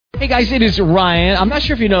Hey guys, it is Ryan. I'm not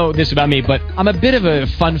sure if you know this about me, but I'm a bit of a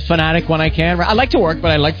fun fanatic when I can. I like to work,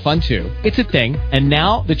 but I like fun too. It's a thing. And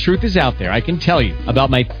now the truth is out there. I can tell you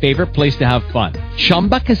about my favorite place to have fun.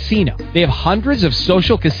 Chumba Casino. They have hundreds of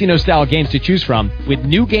social casino style games to choose from with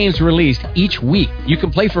new games released each week. You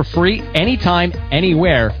can play for free anytime,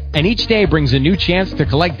 anywhere. And each day brings a new chance to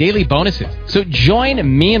collect daily bonuses. So join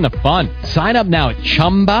me in the fun. Sign up now at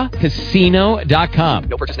ChumbaCasino.com.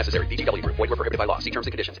 No purchase necessary. VGW Group. Void where prohibited by law. See terms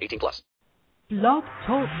and conditions. 18+. Blog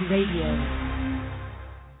Talk Radio.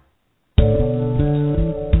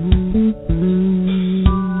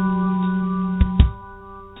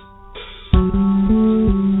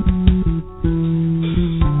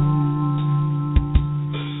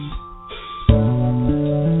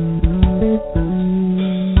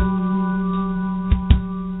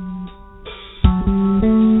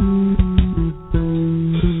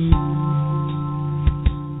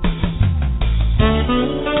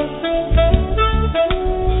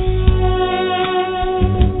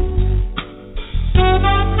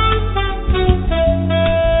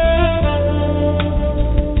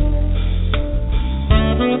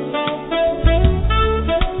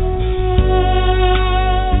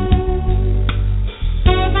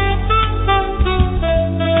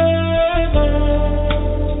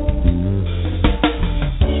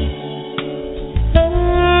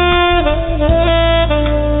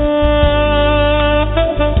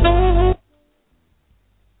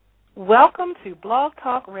 Welcome to Blog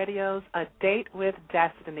Talk Radio's A Date with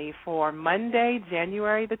Destiny for Monday,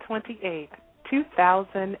 January the 28th,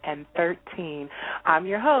 2013. I'm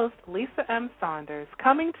your host, Lisa M. Saunders,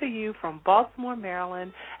 coming to you from Baltimore,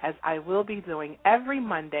 Maryland, as I will be doing every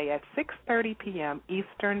Monday at 6:30 p.m.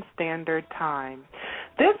 Eastern Standard Time.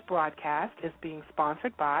 This broadcast is being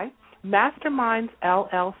sponsored by Masterminds,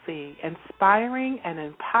 LLC, inspiring and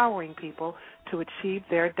empowering people to achieve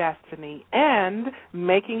their destiny, and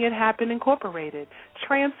Making It Happen Incorporated,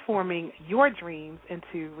 transforming your dreams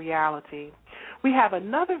into reality. We have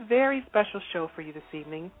another very special show for you this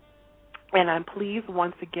evening, and I'm pleased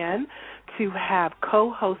once again to have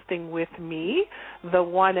co-hosting with me the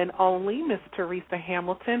one and only Ms. Teresa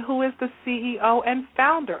Hamilton, who is the CEO and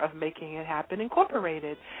founder of Making It Happen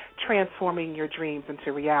Incorporated, transforming your dreams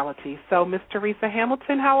into reality. So, Ms. Teresa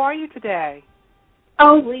Hamilton, how are you today?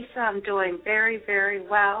 Oh, Lisa, I'm doing very, very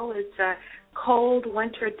well. It's a cold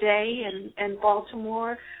winter day in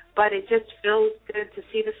Baltimore, but it just feels good to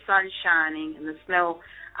see the sun shining and the snow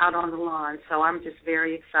out on the lawn, so I'm just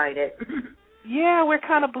very excited. Yeah, we're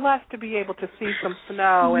kind of blessed to be able to see some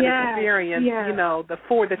snow and experience, the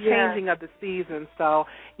changing of the season. So,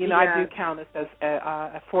 I do count us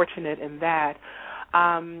as fortunate in that.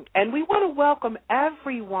 And we want to welcome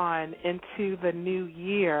everyone into the new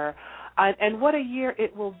year. And what a year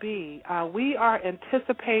it will be. We are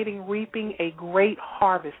anticipating reaping a great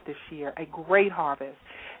harvest this year, a great harvest.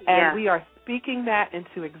 And we are speaking that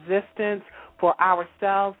into existence for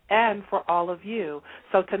ourselves and for all of you.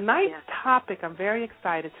 So tonight's topic, I'm very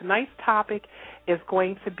excited. Tonight's topic is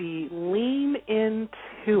going to be lean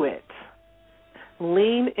into it.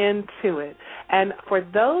 Lean into it. And for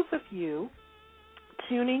those of you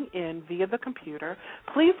tuning in via the computer,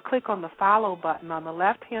 please click on the follow button on the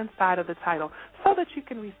left-hand side of the title so that you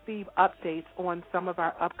can receive updates on some of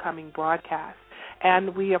our upcoming broadcasts.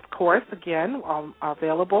 And we, of course, again, are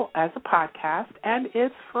available as a podcast, and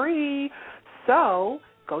it's free. So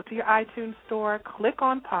go to your iTunes store, click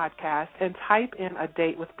on podcast, and type in A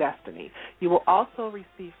Date with Destiny. You will also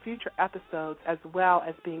receive future episodes as well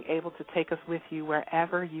as being able to take us with you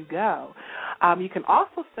wherever you go. You can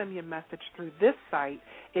also send me a message through this site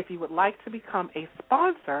if you would like to become a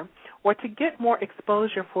sponsor or to get more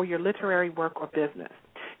exposure for your literary work or business.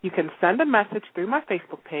 You can send a message through my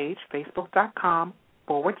Facebook page,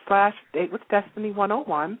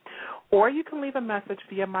 facebook.com/DateWithDestiny101, or you can leave a message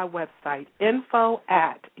via my website,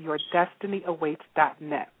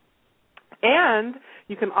 info@yourdestinyawaits.net. And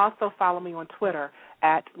you can also follow me on Twitter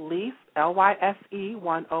at Lise,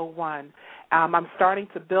 LYSE101. I'm starting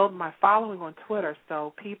to build my following on Twitter,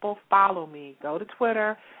 so people follow me. Go to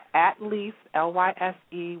Twitter at Lise,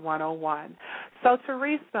 LYSE101. So,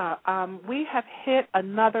 Teresa, we have hit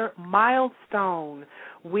another milestone.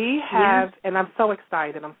 We have, and I'm so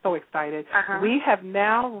excited, we have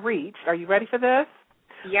now reached, are you ready for this?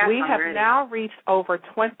 Yes, we have ready. now reached over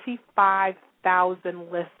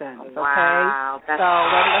 25,000 listens, okay? Wow. So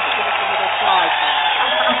let's give us a little applause.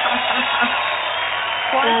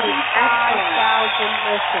 25,000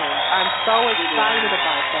 listens. I'm so excited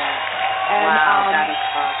about that. And, wow, that is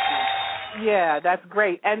awesome. Yeah, that's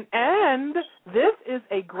great. And this is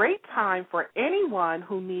a great time for anyone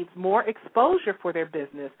who needs more exposure for their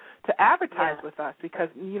business to advertise with us because,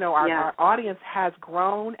 our audience has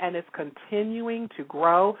grown and is continuing to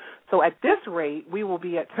grow. So at this rate, we will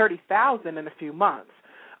be at 30,000 in a few months.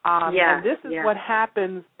 And this is what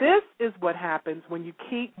happens. This is what happens when you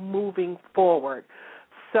keep moving forward.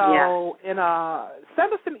 So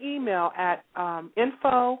send us an email at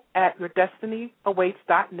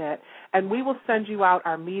info@yourdestinyawaits.net, and we will send you out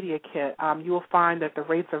our media kit. You will find that the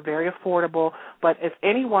rates are very affordable, but if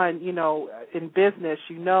anyone, in business,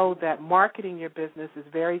 you know that marketing your business is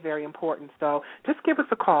very, very important. So just give us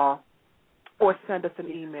a call or send us an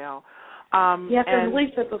email. And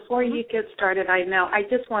Lisa, before you get started, I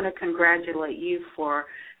just want to congratulate you for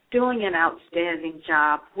doing an outstanding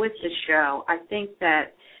job with the show. I think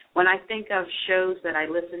that when I think of shows that I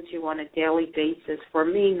listen to on a daily basis, for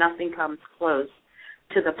me, nothing comes close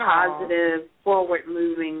to the positive,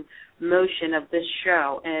 forward-moving motion of this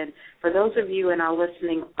show. And for those of you in our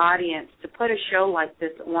listening audience, to put a show like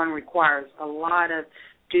this on requires a lot of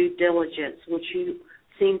due diligence, which you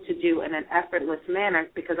seem to do in an effortless manner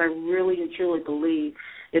because I really and truly believe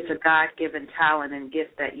it's a God-given talent and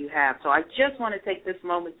gift that you have. So I just want to take this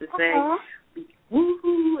moment to say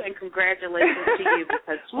woo-hoo and congratulations to you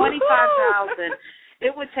because 25,000,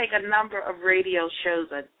 it would take a number of radio shows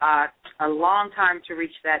a long time to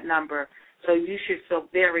reach that number. So you should feel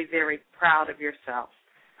very, very proud of yourself.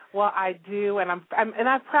 Well, I do, and I'm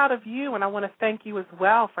proud of you, and I want to thank you as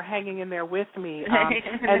well for hanging in there with me.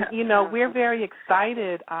 We're very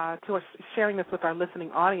excited to sharing this with our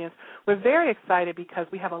listening audience. We're very excited because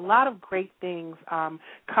we have a lot of great things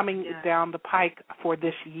coming down the pike for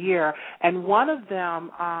this year, and one of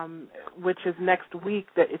them, which is next week,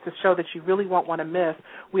 that it's a show that you really won't want to miss.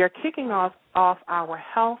 We are kicking off our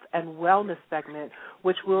health and wellness segment,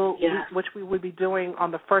 which we will be doing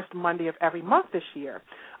on the first Monday of every month this year.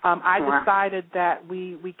 I decided that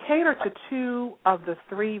we cater to two of the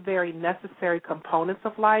three very necessary components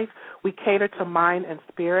of life. We cater to mind and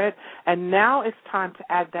spirit, and now it's time to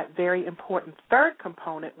add that very important third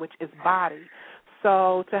component, which is body.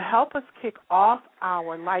 So to help us kick off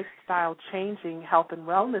our lifestyle-changing health and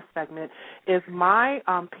wellness segment is my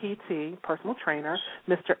PT, personal trainer,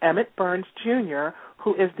 Mr. Emmett Burns, Jr.,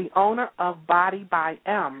 who is the owner of Body by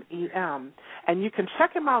M, E-M. And you can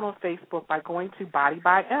check him out on Facebook by going to Body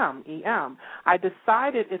by M, E-M. I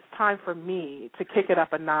decided it's time for me to kick it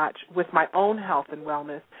up a notch with my own health and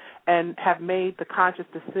wellness and have made the conscious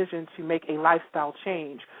decision to make a lifestyle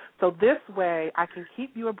change. So this way I can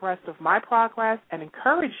keep you abreast of my progress and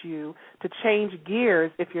encourage you to change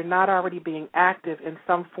gears if you're not already being active in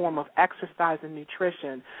some form of exercise and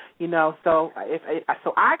nutrition. So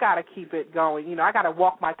I got to keep it going. I got to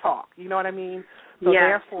walk my talk. You know what I mean? So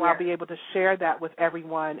therefore I'll be able to share that with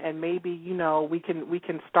everyone, and maybe, we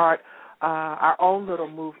can start our own little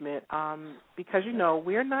movement because,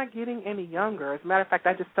 we're not getting any younger. As a matter of fact,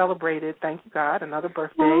 I just celebrated, thank you God, another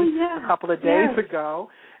birthday a couple of days ago.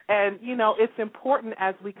 And, it's important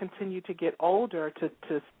as we continue to get older to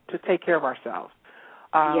take care of ourselves.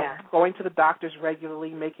 Going to the doctors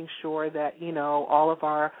regularly, making sure that, all of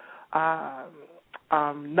our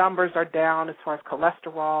numbers are down as far as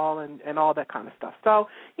cholesterol and all that kind of stuff. So,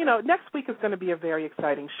 next week is going to be a very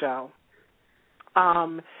exciting show.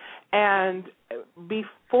 And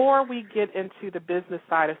before we get into the business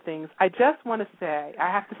side of things, I just want to say,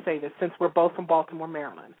 I have to say this since we're both from Baltimore,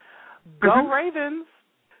 Maryland. Go Ravens!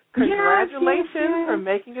 Congratulations for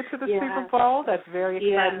making it to the Super Bowl. That's very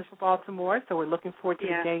exciting for Baltimore, so we're looking forward to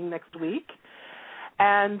the game next week.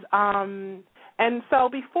 And so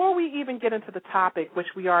before we even get into the topic, which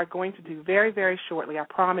we are going to do very, very shortly, I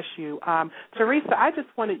promise you, Teresa, I just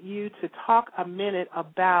wanted you to talk a minute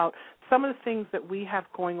about some of the things that we have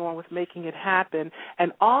going on with Making It Happen,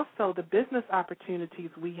 and also the business opportunities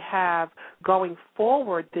we have going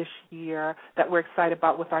forward this year that we're excited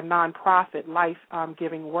about with our nonprofit, Life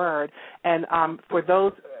Giving Word. And for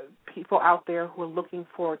those people out there who are looking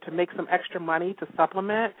to make some extra money to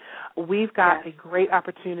supplement, we've got a great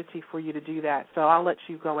opportunity for you to do that. So I'll let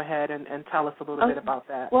you go ahead and tell us a little bit about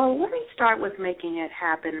that. Well, let me start with Making It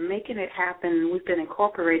Happen. Making It Happen, we've been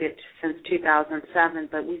incorporated since 2007,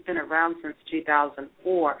 but we've been around since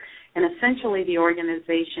 2004. And essentially the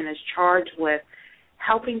organization is charged with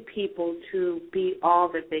helping people to be all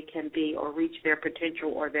that they can be or reach their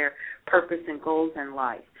potential or their purpose and goals in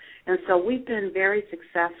life. And so we've been very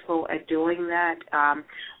successful at doing that.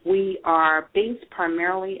 We are based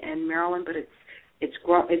primarily in Maryland, but it's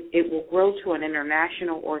it will grow to an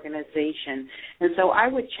international organization. And so I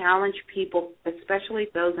would challenge people, especially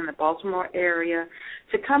those in the Baltimore area,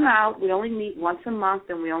 to come out. We only meet once a month,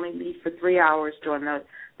 and we only meet for 3 hours during that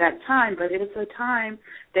time. But it is a time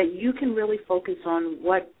that you can really focus on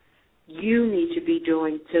what you need to be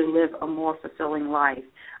doing to live a more fulfilling life.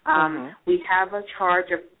 We have a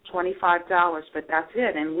charge of $25, but that's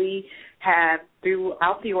it. And we have,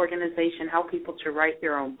 throughout the organization, helped people to write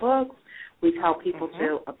their own books. We've helped people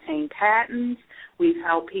to obtain patents. We've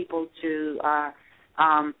helped people to,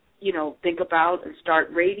 think about and start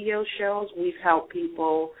radio shows. We've helped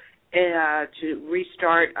people to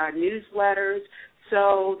restart newsletters.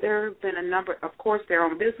 So there have been a number, of course, their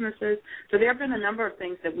own businesses. So there have been a number of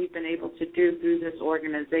things that we've been able to do through this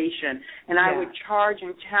organization. And I would charge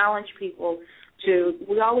and challenge people to,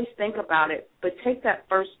 we always think about it, but take that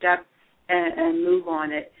first step and move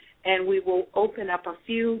on it. And we will open up a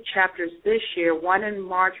few chapters this year. One in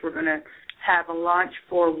March, we're going to have a launch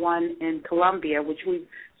for one in Columbia, which we've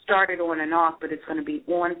started on and off, but it's going to be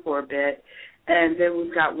on for a bit. And then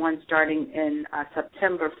we've got one starting in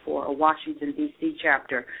September for a Washington, D.C.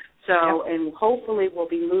 chapter. So, and hopefully we'll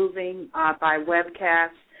be moving by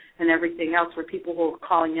webcast and everything else for people who are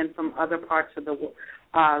calling in from other parts of the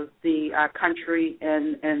country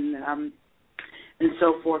and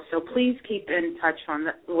so forth. So please keep in touch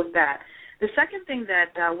with that. The second thing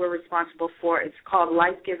that we're responsible for is called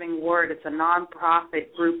Life-Giving Word. It's a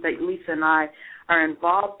nonprofit group that Lisa and I are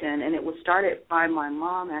involved in, and it was started by my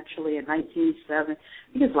mom actually in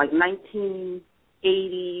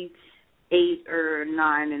 1988 or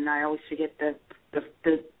 9, and I always forget the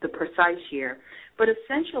precise year. But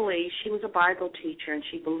essentially, she was a Bible teacher, and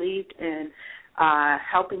she believed in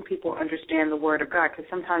helping people understand the Word of God, because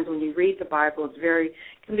sometimes when you read the Bible, it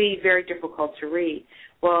can be very difficult to read.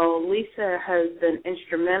 Well, Lisa has been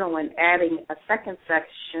instrumental in adding a second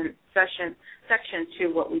section to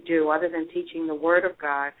what we do. Other than teaching the Word of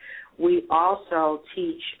God, we also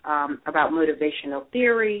teach about motivational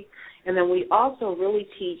theory, and then we also really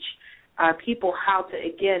teach people how to,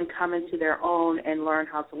 again, come into their own and learn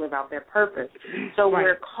how to live out their purpose. So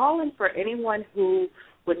we're calling for anyone who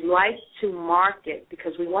would like to market,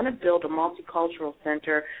 because we want to build a multicultural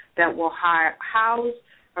center that will house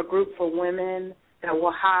a group for women, that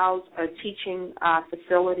will house a teaching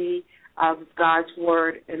facility of God's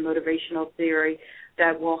Word and motivational theory,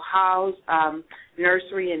 that will house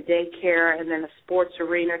nursery and daycare, and then a sports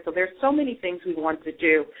arena. So there's so many things we want to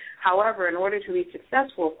do. However, in order to be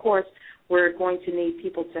successful, of course, we're going to need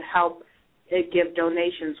people to help give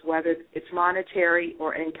donations, whether it's monetary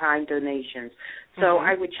or in-kind donations. So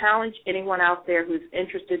I would challenge anyone out there who's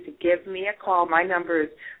interested to give me a call. My number is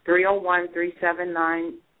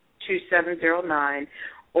 301-379-2709,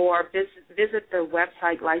 or visit the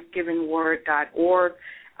website lifegivingword.org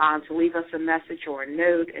to leave us a message or a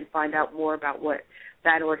note and find out more about what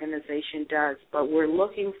that organization does. But we're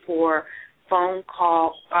looking for phone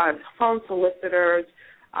solicitors,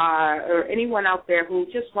 or anyone out there who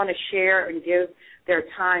just want to share and give their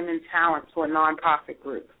time and talent to a nonprofit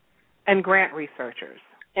group. And grant researchers.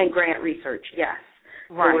 And grant research, yes.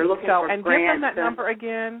 Right. So we're looking for and grants. Give them that number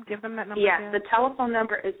again. Yes, the telephone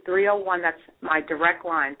number is 301. That's my direct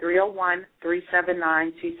line,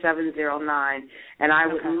 301-379-2709. And I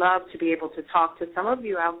would love to be able to talk to some of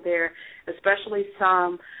you out there, especially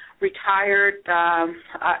some retirees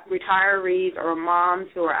or moms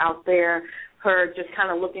who are out there who are just kind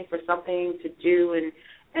of looking for something to do and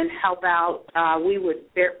help out. We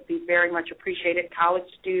would be very much appreciated. College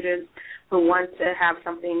students who want to have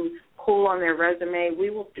something cool on their resume,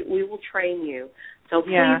 we will train you. So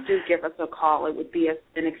please do give us a call. It would be an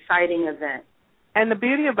exciting event. And the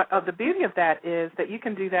beauty of that is that you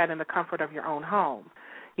can do that in the comfort of your own home.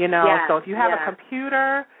 So if you have a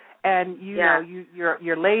computer and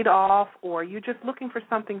you're laid off, or you're just looking for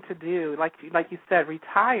something to do, like you said,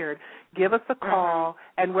 retired, give us a call,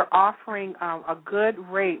 and we're offering a good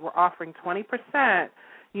rate. We're offering 20%,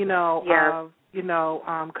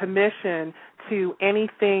 commission to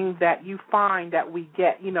anything that you find that we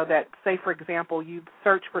get. That, say for example, you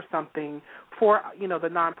search for something for the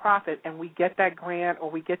nonprofit, and we get that grant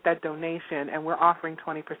or we get that donation, and we're offering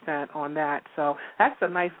 20% on that. So that's a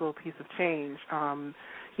nice little piece of change.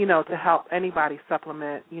 To help anybody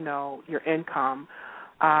supplement, your income.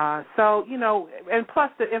 And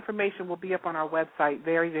plus the information will be up on our website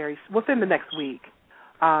very, very within the next week.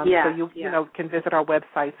 So you can visit our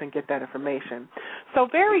websites and get that information. So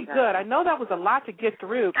very good. I know that was a lot to get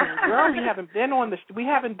through, because girl, we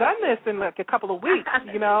haven't done this in like a couple of weeks,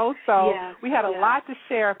 So we had a lot to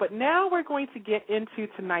share. But now we're going to get into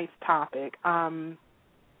tonight's topic.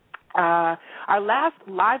 Our last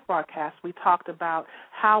live broadcast, we talked about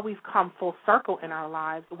how we've come full circle in our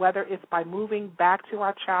lives, whether it's by moving back to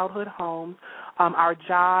our childhood homes, our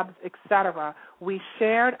jobs, etc. We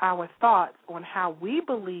shared our thoughts on how we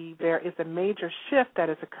believe there is a major shift that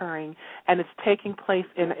is occurring, and it's taking place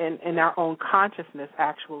in our own consciousness,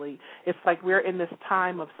 actually. It's like we're in this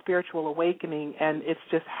time of spiritual awakening, and it's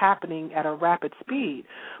just happening at a rapid speed.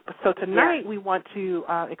 So tonight we want to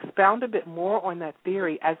expound a bit more on that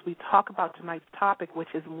theory as we talk about tonight's topic, which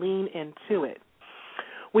is lean into it.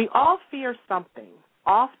 We all fear something.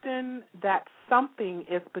 Often that something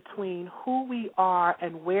is between who we are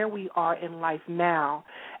and where we are in life now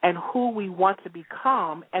and who we want to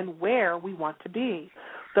become and where we want to be.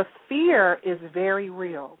 The fear is very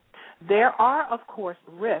real. There are, of course,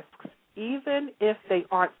 risks, even if they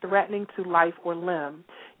aren't threatening to life or limb.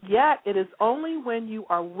 Yet it is only when you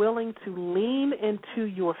are willing to lean into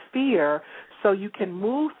your fear so you can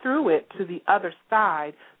move through it to the other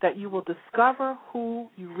side that you will discover who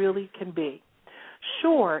you really can be.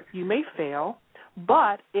 Sure, you may fail,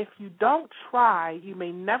 but if you don't try, you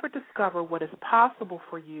may never discover what is possible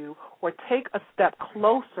for you or take a step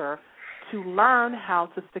closer to learn how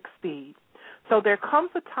to succeed. So there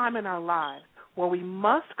comes a time in our lives where we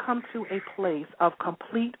must come to a place of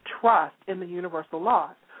complete trust in the universal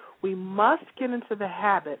laws. We must get into the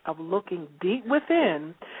habit of looking deep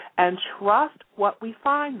within and trust what we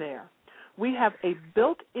find there. We have a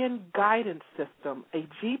built-in guidance system, a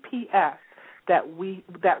GPS,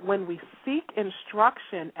 that when we seek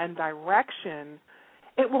instruction and direction,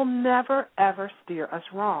 it will never, ever steer us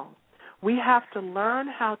wrong. We have to learn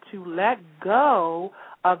how to let go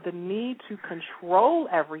of the need to control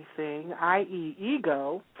everything, i.e.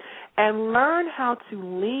 ego, and learn how to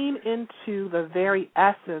lean into the very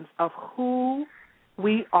essence of who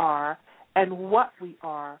we are and what we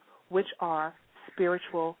are, which are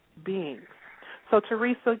spiritual beings. So,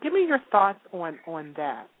 Teresa, give me your thoughts on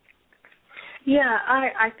that. Yeah,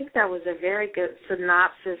 I think that was a very good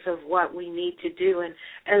synopsis of what we need to do. And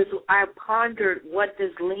as I pondered what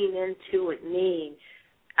does lean into it mean,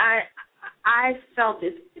 I felt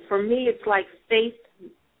it, for me, it's like faith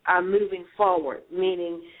moving forward,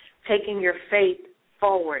 meaning taking your faith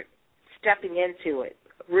forward, stepping into it,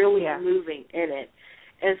 really moving in it.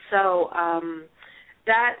 And so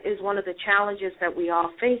that is one of the challenges that we all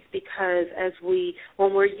face, because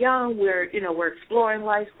when we're young, we're exploring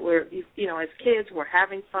life. We're, as kids, we're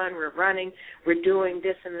having fun, we're running, we're doing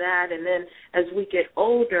this and that. And then as we get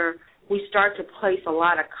older, we start to place a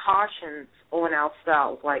lot of cautions on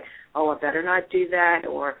ourselves, like, oh, I better not do that,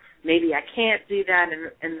 or maybe I can't do that,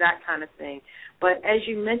 and that kind of thing. But as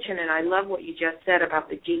you mentioned, and I love what you just said about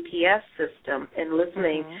the GPS system and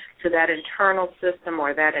listening to that internal system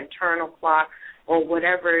or that internal clock, or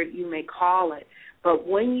whatever you may call it. But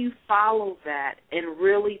when you follow that and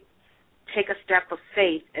really take a step of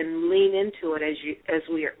faith and lean into it, as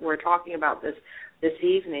we're talking about this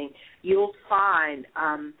evening, you'll find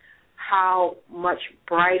how much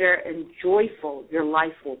brighter and joyful your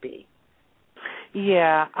life will be.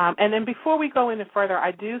 Yeah, and then before we go any further,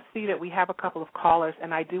 I do see that we have a couple of callers,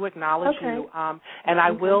 and I do acknowledge you, and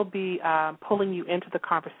I will be pulling you into the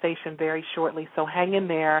conversation very shortly, so hang in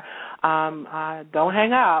there. Don't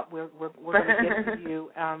hang up. We're going to get to you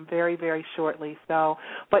very, very shortly. So,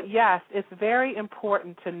 but yes, it's very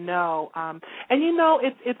important to know, and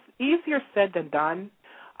it's easier said than done,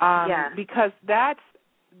 because that's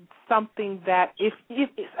something that if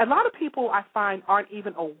a lot of people I find aren't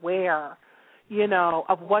even aware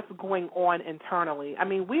of what's going on internally. I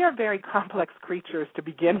mean, we are very complex creatures to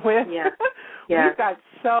begin with. We've got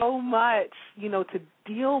so much, to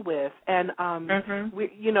deal with, and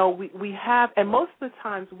we have, and most of the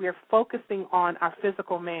times we're focusing on our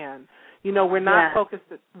physical man. We're not focused.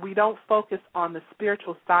 We don't focus on the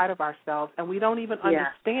spiritual side of ourselves, and we don't even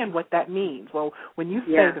understand what that means. Well, when you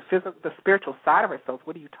say the spiritual side of ourselves,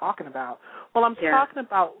 what are you talking about? Well, I'm talking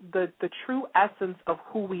about the true essence of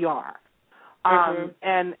who we are.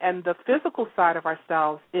 And the physical side of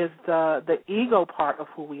ourselves is the ego part of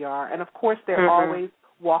who we are, and of course they're always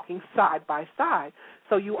walking side by side.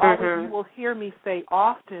 So you will hear me say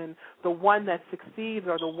often, the one that succeeds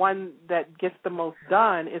or the one that gets the most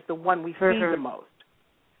done is the one we feed the most.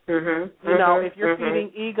 If you're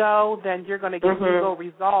feeding ego, then you're going to get ego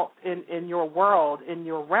results in your world, in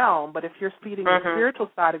your realm. But if you're feeding the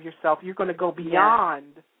spiritual side of yourself, you're going to go beyond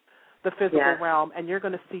the physical realm, and you're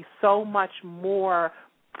going to see so much more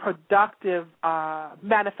productive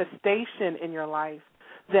manifestation in your life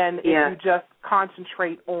than if you just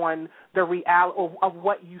concentrate on the reality of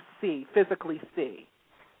what you physically see.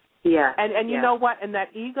 Yeah. And you know what? And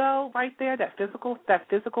that ego right there, that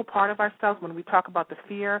physical part of ourselves, when we talk about the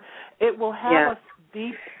fear, it will have us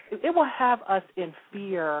deep. It will have us in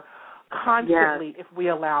fear constantly if we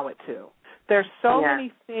allow it to. There's so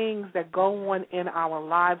many things that go on in our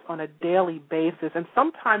lives on a daily basis, and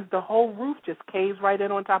sometimes the whole roof just caves right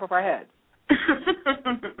in on top of our heads.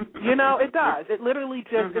 You know, it does. It literally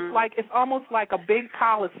just, it's almost like a big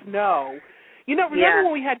pile of snow. You know, remember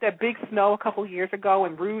when we had that big snow a couple of years ago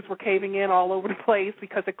and roofs were caving in all over the place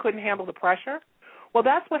because it couldn't handle the pressure? Well,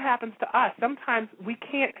 that's what happens to us. Sometimes we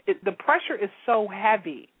can't, the pressure is so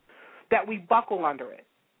heavy that we buckle under it.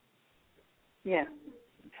 Yeah.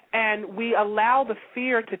 And we allow the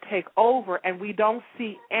fear to take over, and we don't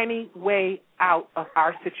see any way out of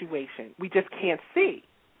our situation. We just can't see.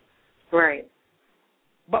 Right.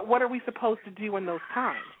 But what are we supposed to do in those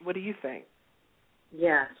times? What do you think?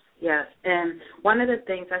 Yes. And one of the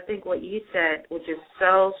things, I think what you said, which is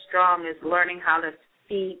so strong, is learning how to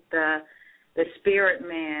feed the spirit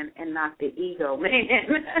man and not the ego man.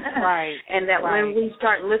 Right. And that when we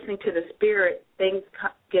start listening to the spirit, things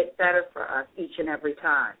get better for us each and every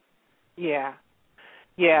time. Yeah.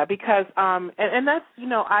 Yeah, because, and that's, you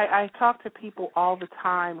know, I talk to people all the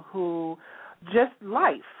time who just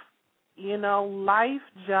life. You know, life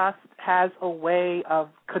just has a way of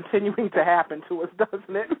continuing to happen to us,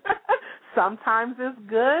 doesn't it? Sometimes it's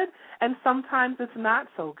good, and sometimes it's not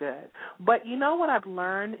so good. But you know what I've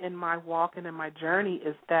learned in my walk and in my journey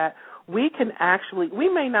is that we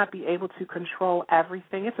may not be able to control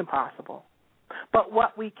everything. It's impossible. But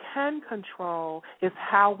what we can control is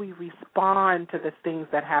how we respond to the things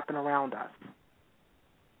that happen around us.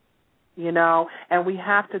 You know, and we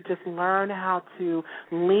have to just learn how to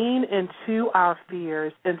lean into our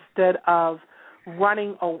fears instead of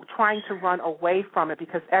trying to run away from it,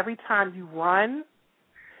 because every time you run,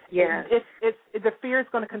 the fear is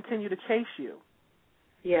going to continue to chase you.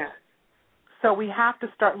 Yeah. So we have to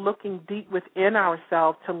start looking deep within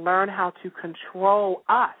ourselves to learn how to control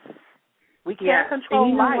us. We can't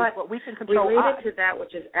control life, but we can control us. Related to that,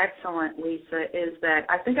 which is excellent, Lisa, is that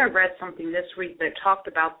I think I read something this week that talked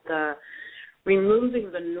about the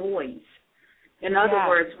removing the noise. In other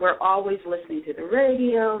words, we're always listening to the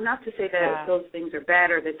radio, not to say that those things are bad,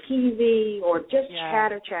 or the TV, or just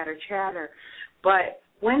chatter. But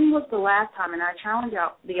when was the last time, and I challenge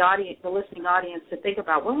out the audience, the listening audience, to think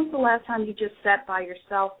about, when was the last time you just sat by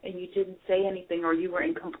yourself and you didn't say anything, or you were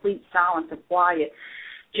in complete silence and quiet,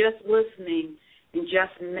 just listening and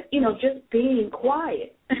just being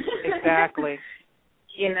quiet. Exactly.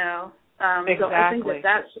 Exactly. So I think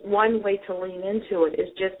that's one way to lean into it, is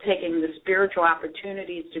just taking the spiritual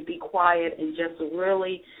opportunities to be quiet and just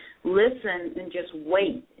really listen and just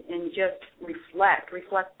wait and just reflect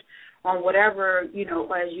on whatever, as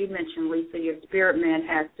you mentioned, Lisa, your spirit man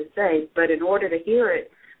has to say. But in order to hear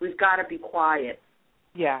it, we've got to be quiet.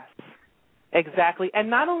 Yes, exactly. And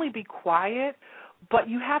not only be quiet, but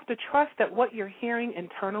you have to trust that what you're hearing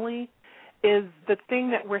internally is the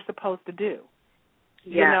thing that we're supposed to do.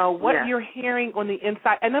 What you're hearing on the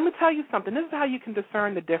inside. And let me tell you something. This is how you can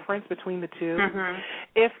discern the difference between the two. Mm-hmm.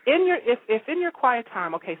 If in your quiet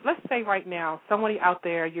time, okay, so let's say right now, somebody out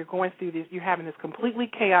there, you're going through this, you're having this completely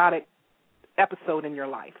chaotic episode in your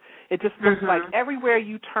life. It just looks like everywhere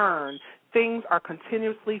you turn, things are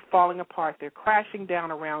continuously falling apart. They're crashing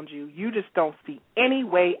down around you. You just don't see any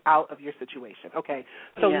way out of your situation. Okay,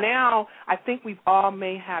 so now I think we've all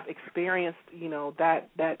may have experienced,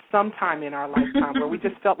 that sometime in our lifetime where we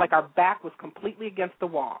just felt like our back was completely against the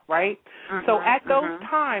wall, right? So at those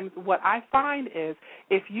times, what I find is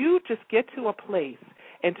if you just get to a place,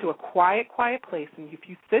 into a quiet place, and if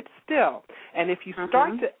you sit still, and if you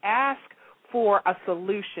start to ask for a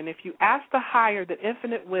solution, if you ask the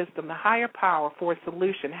infinite wisdom, the higher power for a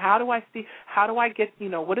solution, how do I get,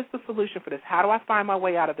 what is the solution for this? How do I find my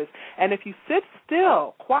way out of this? And if you sit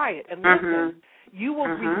still, quiet, and listen, you will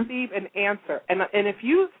receive an answer. And if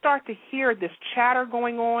you start to hear this chatter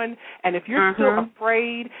going on, and if you're still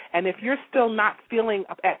afraid, and if you're still not feeling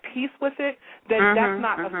at peace with it, then that's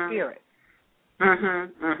not a spirit.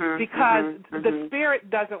 Because the spirit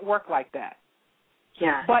doesn't work like that.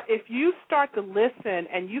 Yeah. But if you start to listen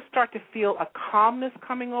and you start to feel a calmness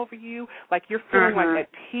coming over you, like you're feeling like at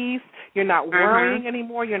peace, you're not worrying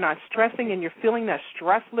anymore, you're not stressing, and you're feeling that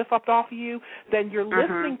stress lift up off of you, then you're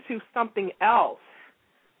listening to something else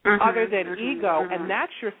other than ego, and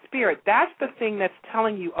that's your spirit. That's the thing that's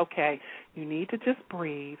telling you, okay, you need to just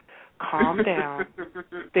breathe, calm down,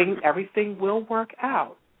 everything will work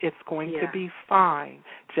out. It's going to be fine.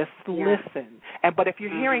 Just listen. But if you're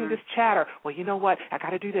hearing this chatter, well, you know what? I got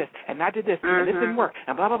to do this, and I did this, and this didn't work,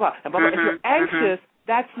 and blah, blah, blah, and blah, blah. If you're anxious,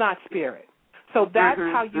 that's not spirit. So that's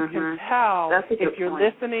how you can tell if you're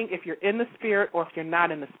listening, if you're in the spirit, or if you're not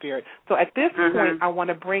in the spirit. So at this point, I want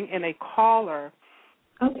to bring in a caller.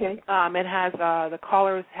 Okay. It has the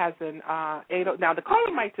caller has an 80. Now the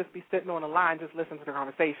caller might just be sitting on the line, just listening to the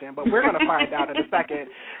conversation, but we're going to find out in a second.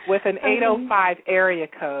 With an 805 area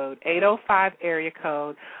code. 805 area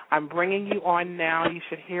code. I'm bringing you on now. You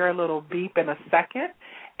should hear a little beep in a second.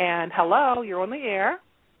 And hello, you're on the air.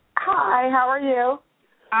 Hi, how are you?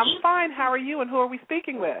 I'm fine. How are you? And who are we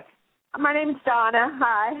speaking with? My name's Donna.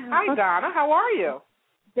 Hi. Hi, Donna. How are you?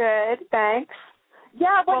 Good, thanks.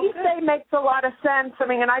 Yeah, what you say makes a lot of sense. I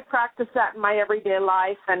mean, and I practice that in my everyday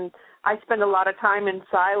life, and I spend a lot of time in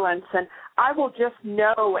silence, and I will just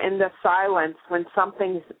know in the silence when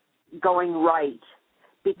something's going right,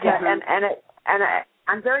 because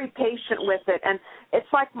I'm very patient with it, and it's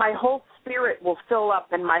like my whole spirit will fill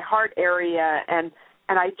up in my heart area, and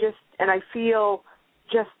I feel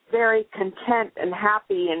just very content and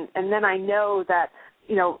happy, and then I know that,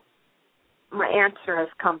 you know, my answer has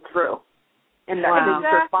come through. And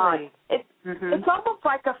exactly. It's almost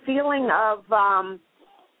like a feeling of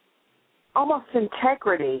almost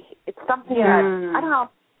integrity. It's something that, I don't know,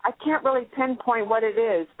 I can't really pinpoint what it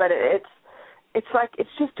is, but it's like, it's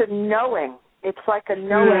just a knowing. It's like a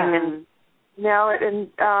knowing, and you know,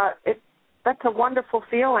 that's a wonderful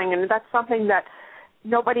feeling, and that's something that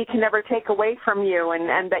nobody can ever take away from you,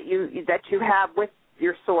 and that you have with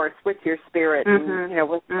your source, with your spirit, and, you know,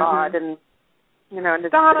 with God, and you know.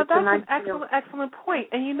 And Donna, that's an excellent point.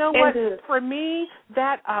 And you know what? For me,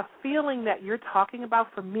 that feeling that you're talking about,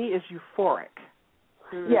 for me, is euphoric.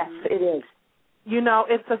 Yes, it is. You know,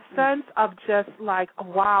 it's a sense of just like,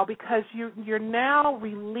 wow, because you're now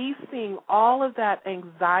releasing all of that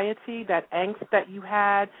anxiety, that angst that you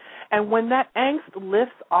had. And when that angst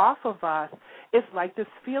lifts off of us, it's like this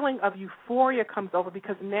feeling of euphoria comes over,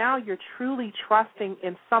 because now you're truly trusting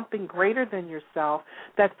in something greater than yourself,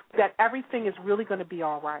 that everything is really going to be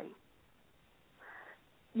all right.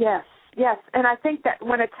 Yes. And I think that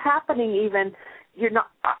when it's happening, even,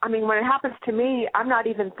 when it happens to me, I'm not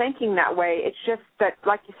even thinking that way. It's just that,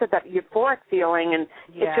 like you said, that euphoric feeling, and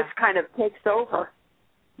it just kind of takes over.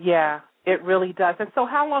 Yeah, it really does. And so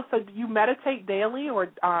how long, do you meditate daily, or,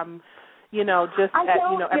 just I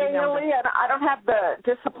don't every now and then? And I don't have the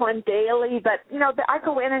discipline daily, but, I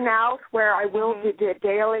go in and out where I will do it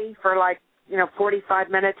daily for 45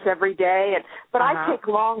 minutes every day. But I take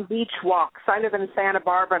long beach walks. I live in Santa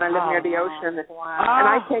Barbara, and I live near the ocean. Wow. And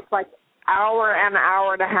I take hour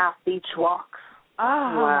and a half beach walks. Oh,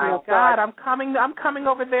 my God. I'm coming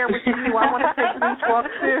over there with you. I want to take beach walks,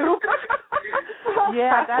 too.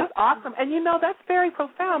 Yeah, that's awesome. And, that's very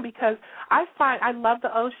profound, because I love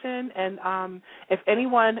the ocean, and if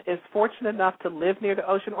anyone is fortunate enough to live near the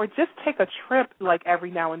ocean, or just take a trip,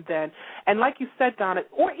 every now and then, and like you said, Donna,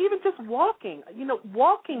 or even just walking,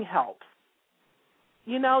 walking helps.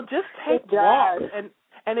 Just take walks,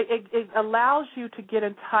 and it allows you to get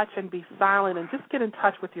in touch and be silent and just get in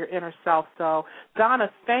touch with your inner self. So,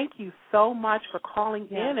 Donna, thank you so much for calling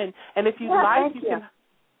in. And if you'd like,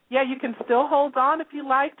 you can still hold on if you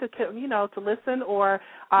like to listen, or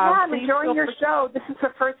I'm enjoying your show. This is the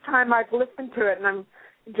first time I've listened to it, and I'm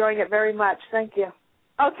enjoying it very much. Thank you.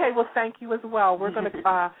 Okay, well, thank you as well. We're going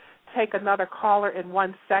to take another caller in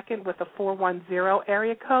 1 second with a 410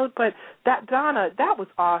 area code. But Donna, that was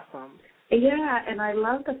awesome. Yeah, and I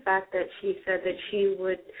love the fact that she said that she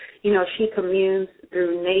would, she communes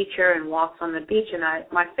through nature and walks on the beach. And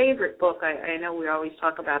my favorite book, I know we always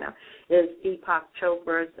talk about him, is Deepak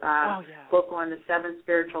Chopra's book on the 7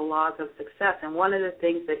 spiritual laws of success. And one of the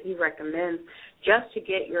things that he recommends, just to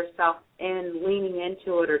get yourself leaning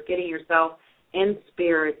into it, or getting yourself in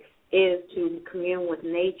spirit, is to commune with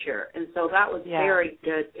nature. And so that was very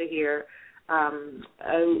good to hear.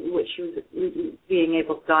 What she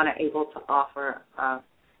was Donna able to offer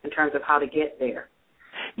in terms of how to get there.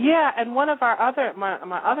 Yeah, and one of my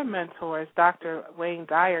other mentors, Dr. Wayne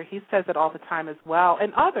Dyer, he says it all the time as well,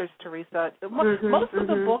 and others, Teresa. Most of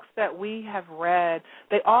the books that we have read,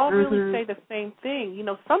 they all really say the same thing.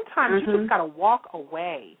 Sometimes you just got to walk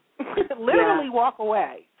away, literally walk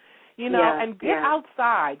away. And get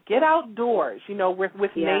outside, get outdoors,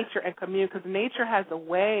 with nature and commune, because nature has a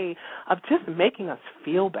way of just making us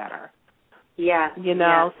feel better. Yeah.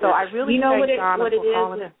 So I really thank Donna for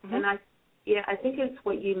calling in. And I think it's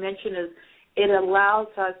what you mentioned is it allows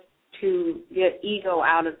us to get ego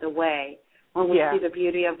out of the way when we see the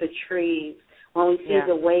beauty of the trees, when we see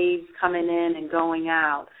the waves coming in and going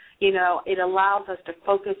out. It allows us to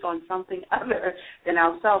focus on something other than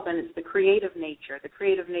ourselves, and it's the creative nature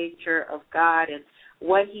of God, and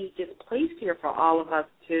what he just placed here for all of us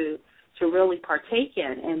to really partake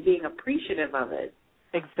in and being appreciative of it.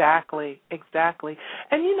 Exactly.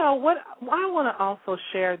 And you know what? I want to also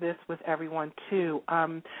share this with everyone too.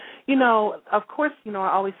 You know, of course, you know,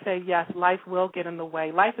 I always say yes, life will get in the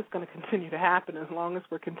way. Life is going to continue to happen as long as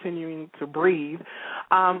we're continuing to breathe.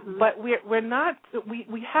 But we're not.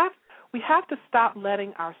 We have to stop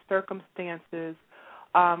letting our circumstances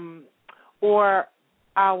or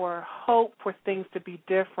our hope for things to be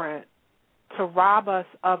different to rob us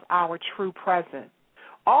of our true present.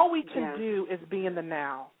 All we can do is be in the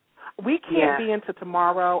now. We can't be into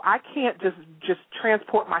tomorrow. I can't just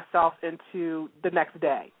transport myself into the next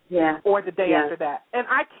day or the day after that. And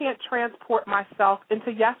I can't transport myself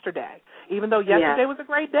into yesterday, even though yesterday was a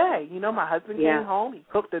great day. You know, my husband came home. He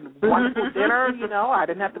cooked a wonderful dinner. You know, I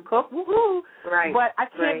didn't have to cook. Woo-hoo. Right. But I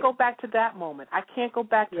can't go back to that moment. I can't go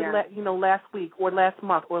back to, last week or last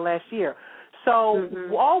month or last year. So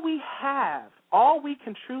all we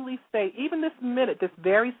can truly say, even this minute, this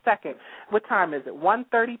very second, what time is it?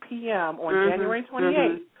 1:30 p.m. on January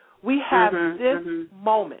 28th. We have this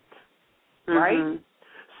moment, right?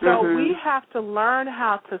 So we have to learn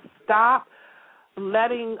how to stop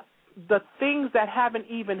letting the things that haven't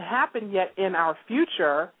even happened yet in our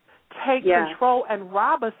future take control and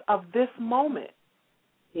rob us of this moment.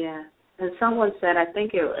 Yeah. And someone said, I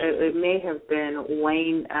think it may have been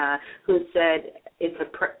Wayne, who said,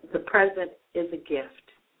 the present is a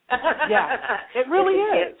gift. Yeah, it really is.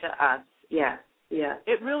 It's a gift to us. Yeah.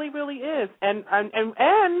 It really, really is.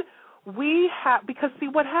 And we have, because see,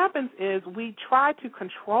 what happens is we try to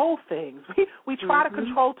control things. We try to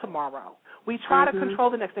control tomorrow. We try to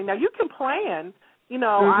control the next thing. Now, you can plan. You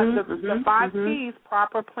know, the 5 P's,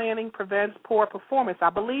 proper planning prevents poor performance.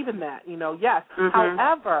 I believe in that, yes.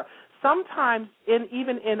 However, sometimes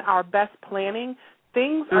even in our best planning,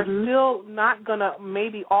 things are still not going to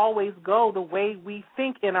maybe always go the way we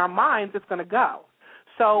think in our minds it's going to go.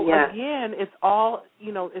 So, again, it's all,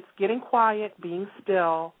 it's getting quiet, being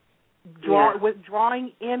still,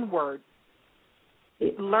 withdrawing inward,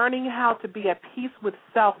 learning how to be at peace with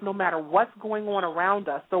self no matter what's going on around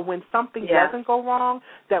us. So when something doesn't go wrong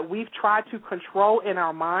that we've tried to control in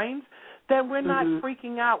our minds, then we're not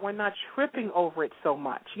freaking out. We're not tripping over it so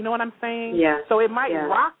much. You know what I'm saying? Yeah. So it might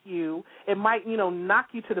rock you. It might, knock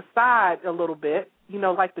you to the side a little bit,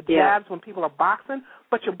 like the jabs when people are boxing,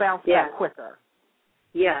 but you'll bounce back quicker.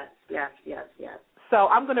 Yes. So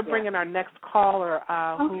I'm going to bring in our next caller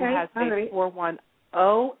who has a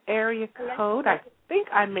 410 area code. I think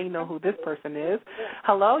I may know who this person is.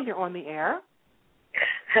 Hello, you're on the air.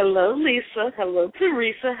 Hello, Lisa. Hello,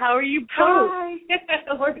 Teresa. How are you both? Hi. This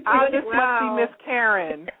must be Miss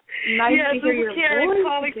Karen. Nice to hear your Karen voice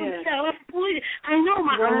calling from California. I know,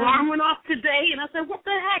 my alarm went off today, and I said, what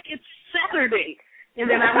the heck? It's Saturday. And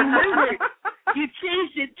then I remembered you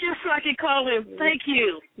changed it just so I could call him. Thank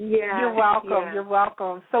you. Yeah. You're welcome. Yeah. You're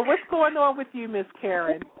welcome. So what's going on with you, Miss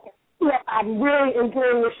Karen? Well, I'm really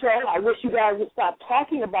enjoying the show. I wish you guys would stop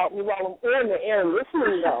talking about me while I'm on the air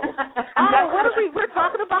listening, though. What are we're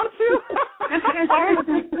talking about you?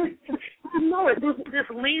 No, this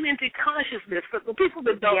lean into consciousness. For the people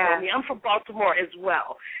that don't know me, I'm from Baltimore as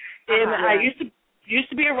well. And I used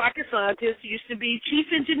to be a rocket scientist, used to be chief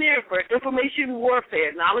engineer for information warfare,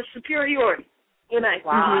 knowledge superiority. And I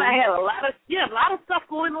had a lot of stuff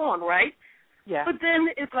going on, right? Yeah. But then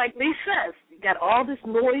it's like Lee says, you got all this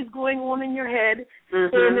noise going on in your head,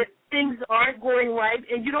 and things aren't going right,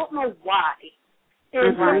 and you don't know why.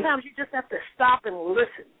 And sometimes you just have to stop and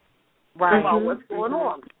listen about what's going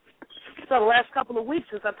on. So the last couple of weeks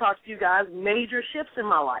since I talked to you guys, major shifts in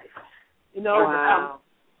my life.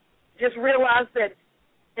 Just realize that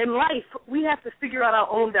in life we have to figure out our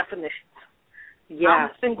own definitions. Yeah.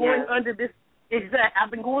 I've been going under this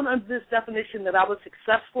definition that I was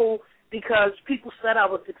successful because people said I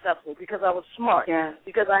was successful, because I was smart,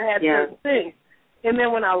 because I had certain things. And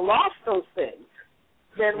then when I lost those things,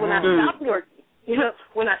 then when I stopped working,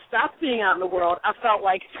 when I stopped being out in the world, I felt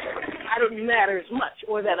like I didn't matter as much,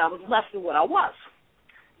 or that I was less than what I was.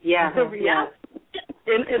 Yeah. The reality,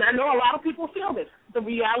 and I know a lot of people feel this. The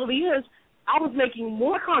reality is I was making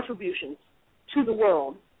more contributions to the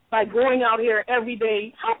world by going out here every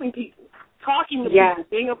day, helping people, talking to people,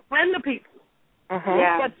 being a friend to people.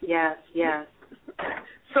 Yes.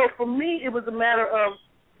 So for me, it was a matter of,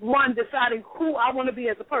 one, deciding who I want to be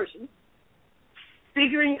as a person,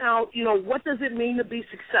 figuring out, what does it mean to be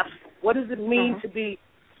successful? What does it mean to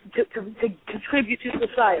contribute to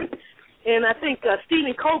society? And I think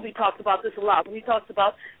Stephen Covey talked about this a lot when he talks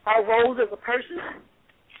about our roles as a person.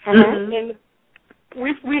 And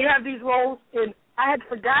we have these roles in I had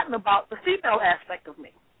forgotten about the female aspect of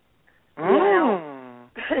me.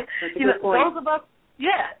 Those of us,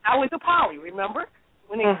 I went to poly, remember?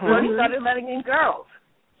 When they started letting in girls.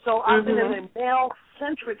 So I've been in a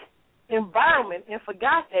male-centric environment and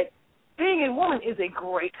forgot that being a woman is a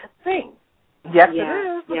great thing. Yes, it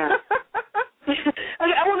is. Yeah.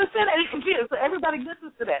 I want to say that again so everybody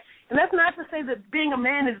listens to that. And that's not to say that being a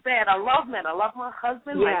man is bad. I love men. I love my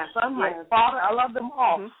husband, my son, my father. I love them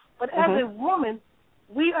all. But as a woman,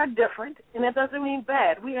 we are different, and that doesn't mean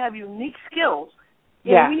bad. We have unique skills,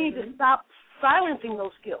 and we need to stop silencing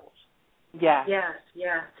those skills. Yes.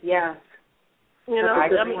 You know,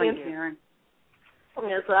 Karen.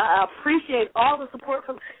 So I appreciate all the support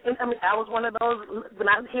from. And I mean, I was one of those. When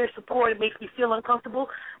I hear support, it makes me feel uncomfortable.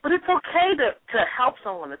 But it's okay to help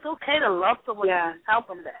someone. It's okay to love someone. And help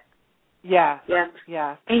them back. Yeah.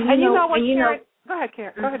 And you know what, Karen? Go ahead,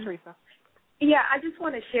 Karen. Go ahead, Teresa. Yeah, I just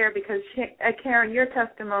want to share because Karen, your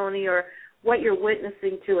testimony or what you're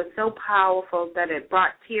witnessing to is so powerful that it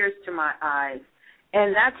brought tears to my eyes,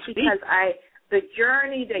 and that's because the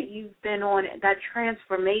journey that you've been on, that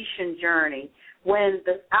transformation journey. When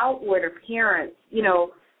the outward appearance, you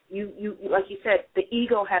like you said, the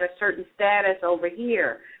ego had a certain status over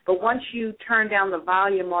here. But once you turn down the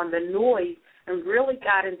volume on the noise and really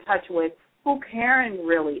got in touch with who Karen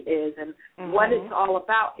really is and what it's all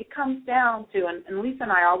about, it comes down to, and Lisa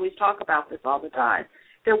and I always talk about this all the time,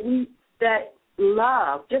 that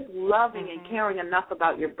love, just loving and caring enough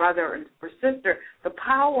about your brother or sister, the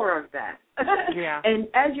power of that. And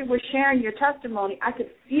as you were sharing your testimony, I could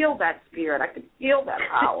feel that spirit. I could feel that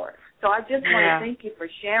power. So I just want to thank you for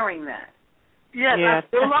sharing that. Yes, I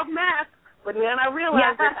still love math, but then I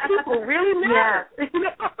realized that people really matter.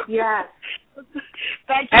 Yes.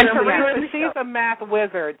 Thank you. And Teresa, she's a math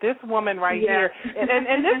wizard. This woman right here.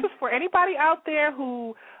 And this is for anybody out there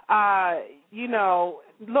who,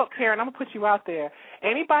 look, Karen, I'm going to put you out there.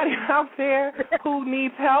 Anybody out there who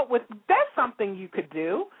needs help with, that's something you could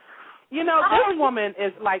do. This woman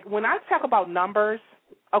is like, when I talk about numbers,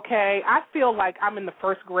 okay, I feel like I'm in the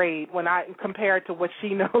first grade when I compare it to what she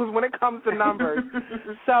knows when it comes to numbers.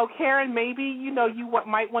 So, Karen, maybe, you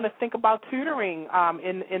might want to think about tutoring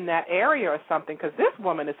in that area or something, because this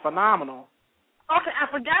woman is phenomenal. Okay,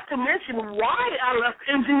 I forgot to mention why I left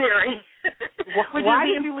engineering. Why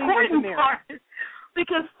did you leave engineering?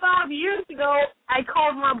 Because 5 years ago, I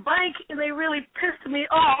called my bank, and they really pissed me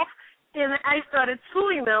off, and I started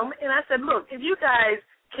suing them, and I said, look, if you guys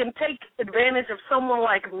can take advantage of someone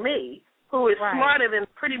like me, who is smarter than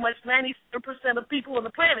pretty much 90% of people on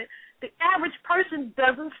the planet, the average person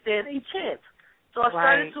doesn't stand a chance. So I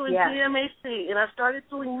started suing GMAC, and I started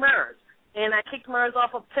suing MERS. And I kicked MERS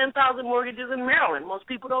off of 10,000 mortgages in Maryland. Most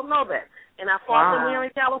people don't know that. And I fought them here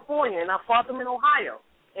in California, and I fought them in Ohio.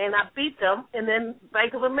 And I beat them, and then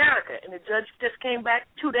Bank of America. And the judge just came back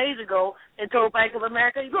 2 days ago and told Bank of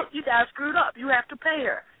America, look, you guys screwed up. You have to pay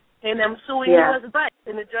her. And I'm suing you as a bank.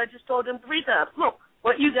 And the judge just told them 3 times, look,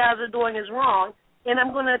 what you guys are doing is wrong. And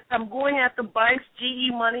I'm going after banks,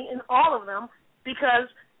 GE money, and all of them because,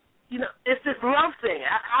 it's this love thing.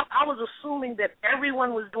 I was assuming that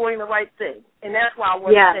everyone was doing the right thing. And that's why I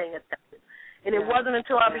wasn't paying attention. And it wasn't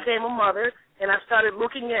until I became a mother and I started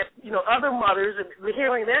looking at, other mothers and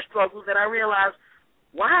hearing their struggles that I realized,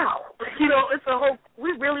 wow, it's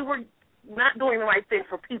we really were not doing the right thing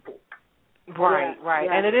for people. Right.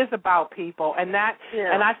 And it is about people. And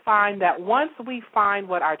and I find that once we find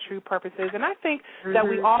what our true purpose is, and I think that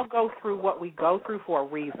we all go through what we go through for a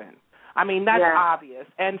reason. I mean, that's obvious.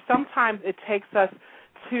 And sometimes it takes us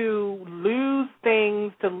to lose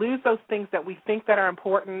those things that we think that are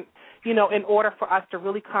important, in order for us to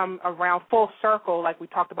really come around full circle, like we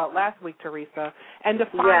talked about last week, Teresa, and to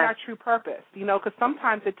find our true purpose, because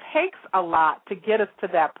sometimes it takes a lot to get us to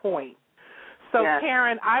that point. So,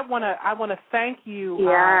 Karen, I want to thank you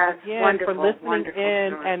again for listening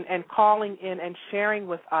in and calling in and sharing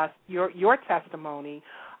with us your testimony.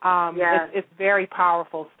 It's very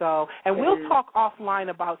powerful. So, and we'll talk offline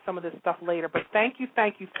about some of this stuff later. But thank you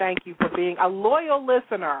for being a loyal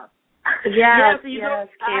listener. Yes,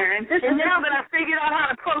 Karen. And now that I figured out how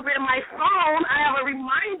to program my phone, I have a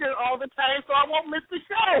reminder all the time so I won't miss the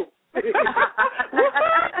show.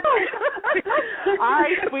 All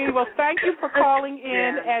right, sweetie. Well, thank you for calling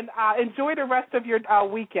in, and enjoy the rest of your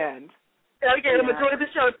weekend. Okay, I'm enjoying the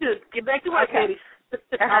show, too. Get back to work, ladies.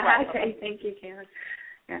 All right. Okay, thank you, Karen.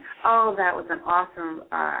 Yeah. Oh, that was an awesome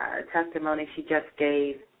testimony she just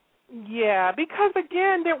gave. Yeah, because,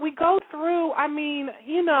 again, that we go through, I mean,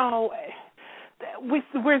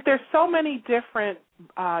 there's so many different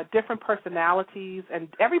personalities, and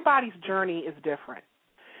everybody's journey is different.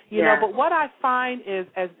 You know, but what I find is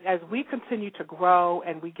as we continue to grow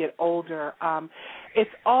and we get older, it's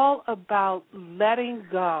all about letting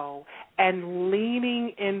go and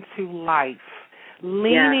leaning into life.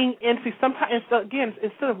 Leaning into sometimes, again,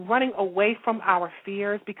 instead of running away from our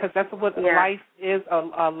fears, because that's what life is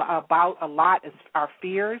about a lot, is our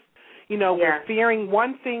fears. You know, we're fearing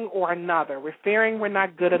one thing or another. We're fearing we're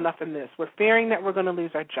not good enough in this. We're fearing that we're going to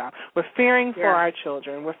lose our job. We're fearing for our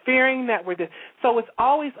children. We're fearing that we're so it's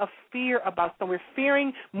always a fear about something. We're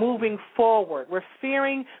fearing moving forward. We're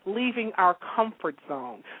fearing leaving our comfort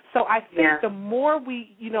zone. So I think the more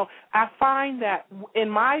we, you know, I find that in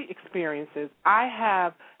my experiences, I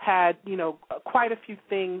have had, you know, quite a few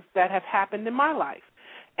things that have happened in my life.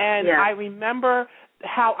 And I remember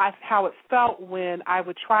how it felt when I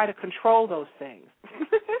would try to control those things.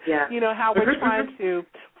 You know, how we're trying to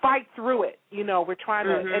fight through it. You know, we're trying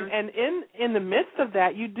to, and in the midst of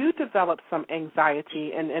that, you do develop some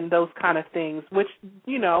anxiety and those kind of things, which,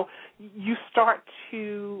 you know, you start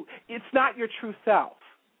to, it's not your true self.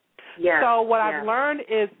 So what I've learned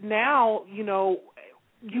is now, you know,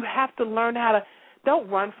 you have to learn how to, don't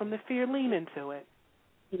run from the fear, lean into it.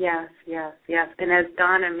 Yes. And as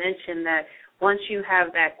Donna mentioned, that once you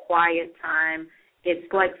have that quiet time,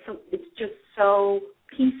 it's like it's just so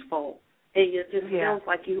peaceful. It just feels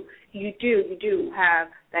like you do have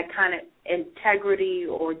that kind of integrity,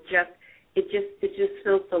 or it just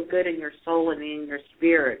feels so good in your soul and in your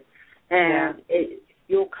spirit, and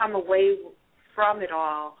you'll come away from it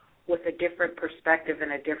all with a different perspective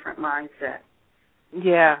and a different mindset.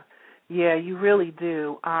 Yeah, you really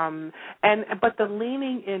do. But the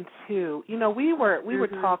leaning into, you know, we were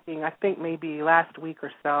talking, I think maybe last week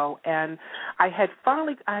or so, and I had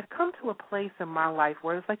come to a place in my life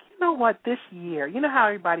where it's like, you know what, this year, you know how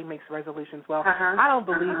everybody makes resolutions. Well, I don't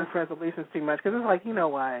believe in resolutions too much, because it's like, you know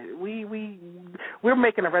what, we're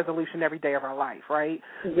making a resolution every day of our life, right?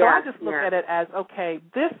 So I just look at it as, okay,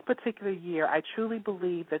 this particular year, I truly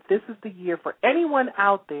believe that this is the year for anyone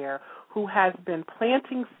out there who has been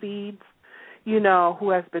planting seeds, you know, who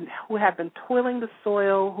have been toiling the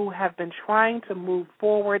soil, who have been trying to move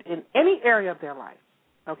forward in any area of their life,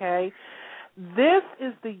 okay? This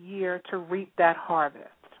is the year to reap that harvest.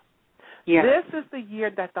 This is the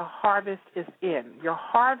year that the harvest is in. Your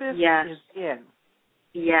harvest is in.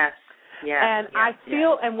 And I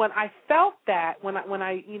feel, and when I felt that, when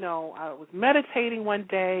I, you know, I was meditating one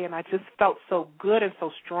day and I just felt so good and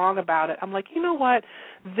so strong about it, I'm like, you know what,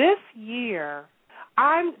 this year,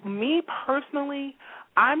 me personally,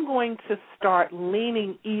 I'm going to start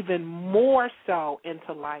leaning even more so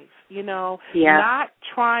into life, you know, not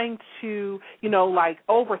trying to, you know, like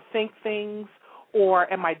overthink things.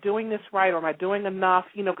 Or am I doing this right, or am I doing enough?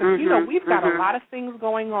 You know, because, you know, we've got a lot of things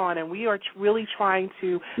going on, and we are really trying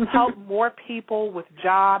to help more people with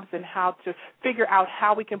jobs and how to figure out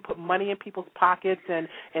how we can put money in people's pockets and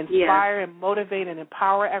inspire and motivate and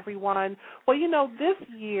empower everyone. Well, you know, this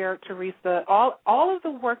year, Teresa, all of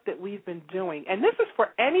the work that we've been doing, and this is for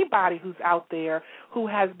anybody who's out there who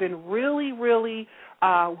has been really, really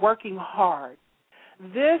working hard,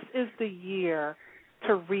 this is the year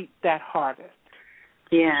to reap that harvest.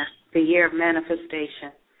 Yeah, the year of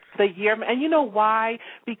manifestation. And you know why?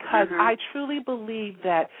 Because I truly believe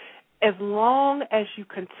that as long as you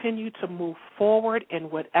continue to move forward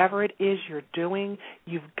in whatever it is you're doing,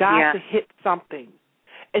 you've got to hit something.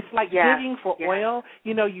 It's like digging for oil.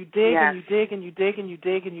 You know, you dig and you dig and you dig and you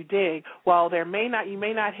dig and you dig. Well, you may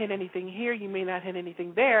not hit anything here, you may not hit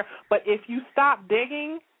anything there, but if you stop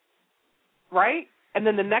digging, right? And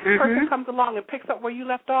then the next person comes along and picks up where you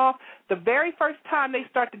left off, the very first time they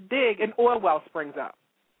start to dig, an oil well springs up.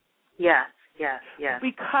 Yes.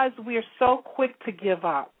 Because we're so quick to give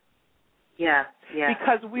up.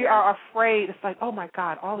 Because we are afraid. It's like, oh, my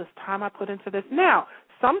God, all this time I put into this. Now,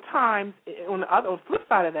 sometimes on the flip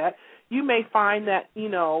side of that, you may find that, you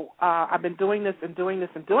know, I've been doing this and doing this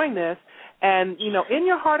and doing this, and, you know, in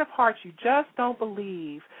your heart of hearts, you just don't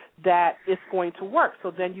believe that it's going to work.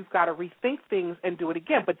 So then you've got to rethink things and do it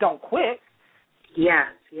again, but don't quit.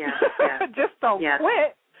 Just don't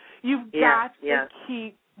quit. You've got to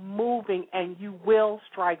keep moving, and you will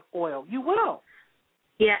strike oil. You will.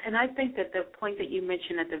 Yeah, and I think that the point that you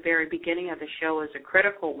mentioned at the very beginning of the show is a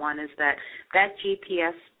critical one, is that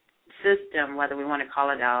GPS system, whether we want to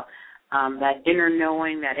call it that inner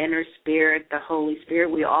knowing, that inner spirit, the Holy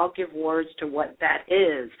Spirit, we all give words to what that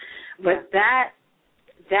is. But that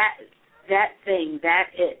thing,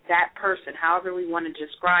 that person, however we want to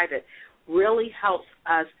describe it, really helps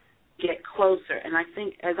us get closer. And I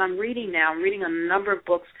think as I'm reading now, I'm reading a number of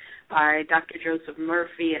books by Dr. Joseph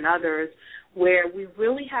Murphy and others, where we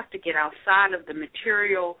really have to get outside of the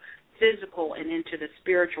material, physical, and into the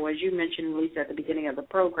spiritual, as you mentioned, Lisa, at the beginning of the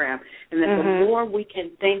program, and that the more we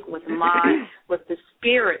can think with mind, with the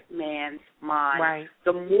spirit man's mind,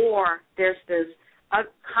 the more there's this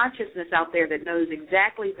consciousness out there that knows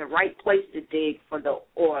exactly the right place to dig for the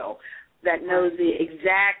oil, that knows the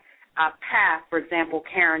exact path, for example,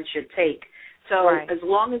 Karen should take. So as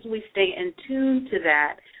long as we stay in tune to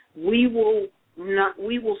that, we will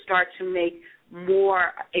start to make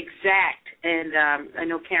more exact, and I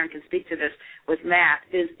know Karen can speak to this with math,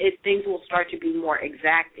 things will start to be more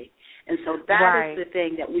exacting. And so that is the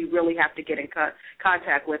thing that we really have to get in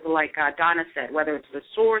contact with, like Donna said, whether it's the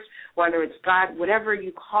source, whether it's God, whatever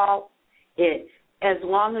you call it, as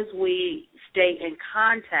long as we stay in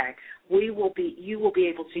contact, you will be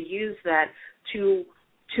able to use that to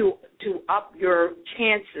up your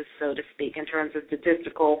chances, so to speak, in terms of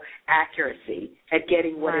statistical accuracy at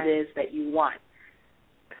getting what it is that you want.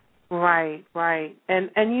 Right. And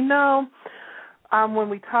you know, when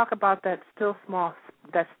we talk about that still small voice,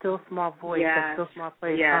 that still small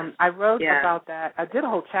place, I wrote about that. I did a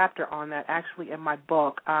whole chapter on that actually in my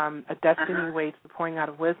book, A Destiny Waits the Pouring Out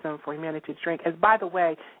of Wisdom for Humanity to Drink. As by the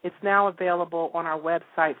way, it's now available on our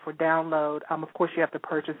website for download. Of course, you have to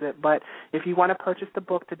purchase it, but if you want to purchase the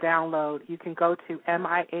book to download, you can go to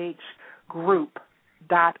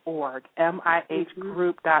mihgroup.org,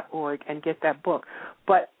 mihgroup.org, and get that book.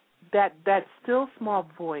 But that still small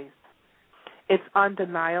voice, it's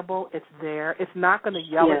undeniable. It's there. It's not going to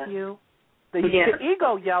yell at you. The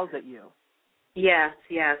ego yells at you. Yes.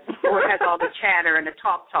 Or it has all the chatter and the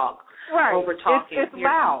talk over talking. It's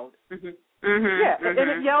loud. And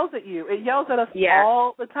it yells at you. It yells at us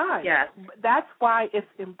all the time. Yes. That's why it's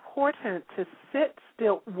important to sit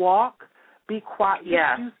still, walk, be quiet.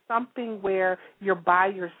 Do something where you're by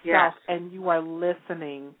yourself and you are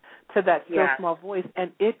listening to that still small voice,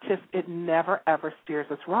 and it never ever steers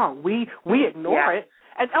us wrong. We ignore it.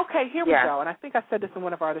 And okay, here we go. And I think I said this in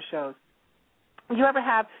one of our other shows. You ever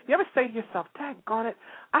say to yourself, "Daggone it,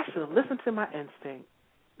 I should have listened to my instinct."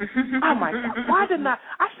 Oh my God, why didn't I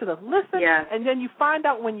should have listened. And then you find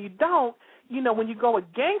out when you don't, when you go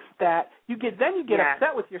against that, you get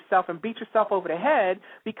upset with yourself and beat yourself over the head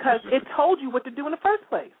because it told you what to do in the first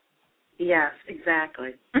place. Yes,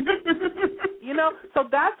 exactly. So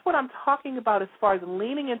that's what I'm talking about as far as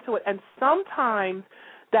leaning into it. And sometimes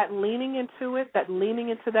that leaning into it, that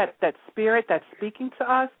spirit that's speaking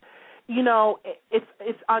to us,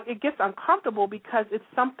 it gets uncomfortable because it's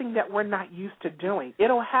something that we're not used to doing.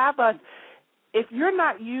 It'll have us, if you're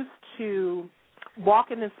not used to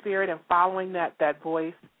walking in spirit and following that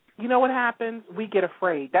voice, you know what happens? We get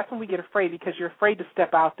afraid. That's when we get afraid because you're afraid to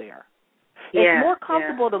step out there. It's more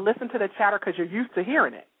comfortable to listen to the chatter because you're used to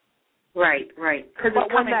hearing it. Right. Because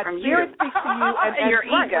it's coming from you. When that spirit speaks to you and your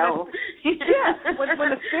ego. When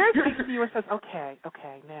the spirit speaks to you and says, okay,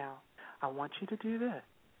 now I want you to do this.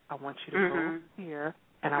 I want you to go here,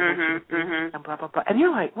 and I want you to do this, and blah, blah, blah. And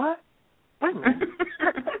you're like, what? Wait a minute.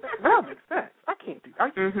 That makes sense. I can't do. Are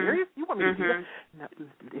you serious? You want me to do that? No,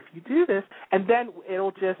 if you do this, and then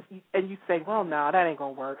it'll just, and you say, well, no, that ain't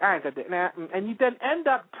going to work. I ain't going to do that. And you then end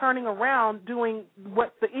up turning around doing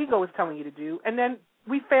what the ego is telling you to do, and then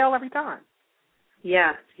we fail every time.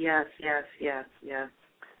 Yes.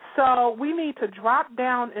 So we need to drop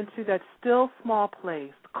down into that still small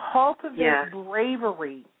place, cultivate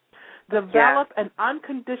bravery, develop an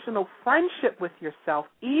unconditional friendship with yourself,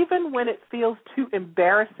 even when it feels too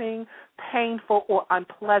embarrassing, painful, or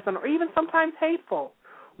unpleasant, or even sometimes hateful.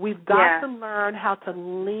 We've got to learn how to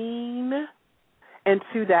lean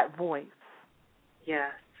into that voice.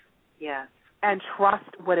 Yes. And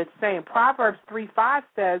trust what it's saying. Proverbs 3:5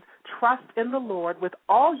 says, trust in the Lord with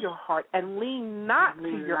all your heart and lean not to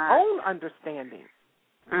your own understanding.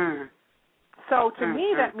 So to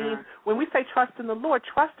me that means when we say trust in the Lord,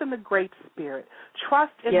 trust in the Great Spirit.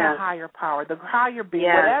 Trust in the higher power, the higher being,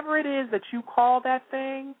 whatever it is that you call that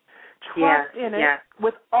thing, trust in it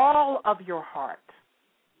with all of your heart.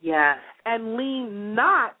 Yes. And lean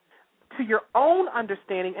not to your own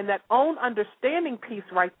understanding, and that own understanding piece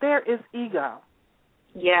right there is ego.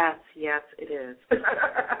 Yes, it is.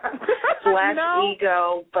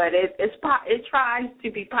 Ego, but it tries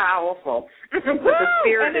to be powerful. The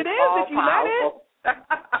spirit and it is all if you powerful. Let it.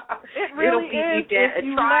 It really is if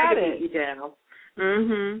you let it. Beat you down.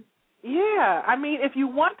 Yeah, I mean, if you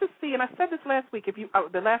want to see, and I said this last week,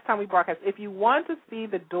 the last time we broadcast, if you want to see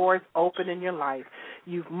the doors open in your life,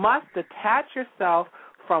 you must detach yourself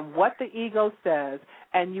from what the ego says,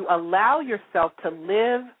 and you allow yourself to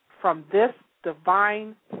live from this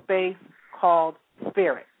divine space called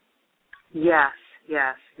spirit. Yes.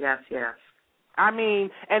 I mean,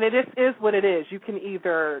 and it is what it is. You can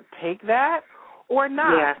either take that or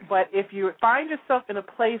not. Yeah. But if you find yourself in a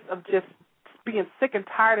place of just being sick and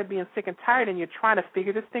tired of being sick and tired and you're trying to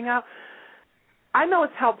figure this thing out, I know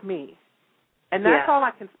it's helped me. And that's all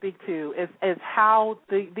I can speak to is how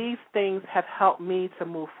these things have helped me to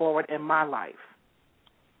move forward in my life.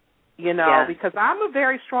 You know, because I'm a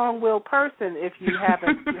very strong-willed person, if you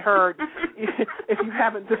haven't heard, if you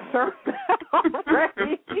haven't discerned that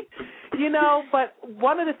already. You know, but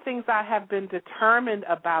one of the things I have been determined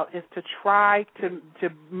about is to try to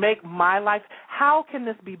make my life, how can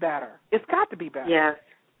this be better? It's got to be better. Yes,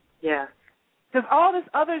 yes. Because all this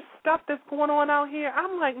other stuff that's going on out here,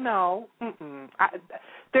 I'm like, no,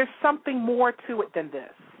 there's something more to it than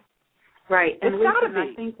this. Right. And it's got to be.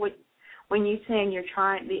 I think when you're saying you're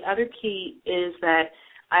trying, the other key is that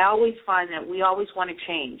I always find that we always want to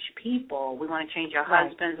change people. We want to change our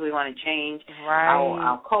husbands. We want to change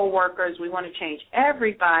our co-workers. We want to change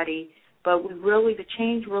everybody. But the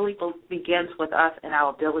change really begins with us and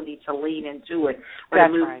our ability to lean into it or to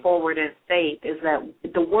move forward in faith, is that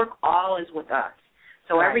the work all is with us.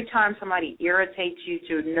 So every time somebody irritates you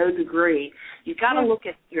to no degree, you've got to look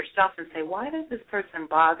at yourself and say, why does this person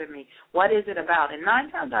bother me? What is it about? And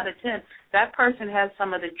 9 times out of 10, that person has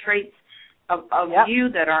some of the traits of you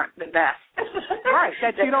that aren't the best. Right,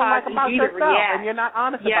 that you don't like about yourself and you're not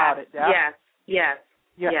honest about it. Yes.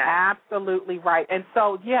 You're absolutely right. And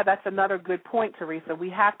so, that's another good point, Teresa. We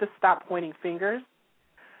have to stop pointing fingers.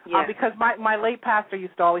 Because my late pastor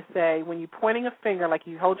used to always say, when you're pointing a finger, like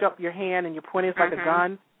you hold up your hand and you're pointing, it's like a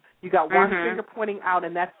gun, you got one finger pointing out,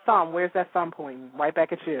 and that thumb, where's that thumb pointing? Right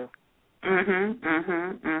back at you.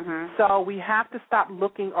 So we have to stop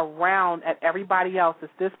looking around at everybody else.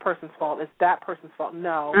 It's this person's fault. It's that person's fault.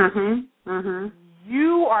 No.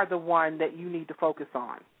 You are the one that you need to focus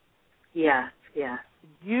on. Yeah.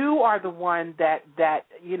 You are the one that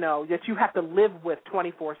you have to live with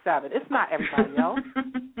 24/7. It's not everybody else.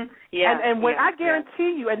 And when I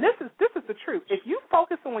guarantee you, and this is the truth, if you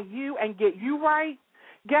focus on you and get you right,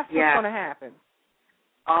 guess what's going to happen?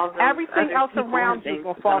 Everything else around you is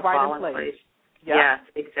going to fall right in place. Yes,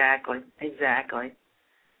 exactly.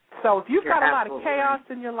 So if you've got a lot of chaos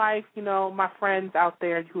in your life, my friends out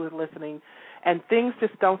there who are listening, and things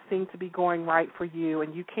just don't seem to be going right for you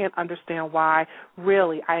and you can't understand why,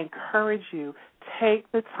 really, I encourage you, take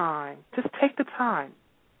the time. Just take the time,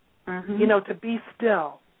 to be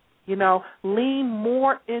still. Lean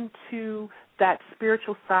more into that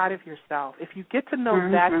spiritual side of yourself. If you get to know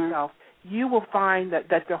that self, you will find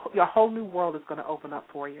that your whole new world is going to open up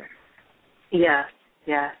for you. Yes.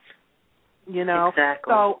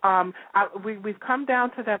 Exactly. So we've come down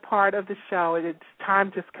to that part of the show, and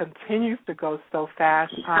time just continues to go so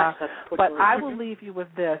fast. But I will leave you with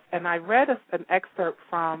this, and I read an excerpt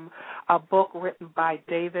from a book written by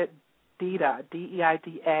David Deida,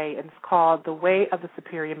 D-E-I-D-A, and it's called The Way of the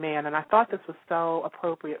Superior Man, and I thought this was so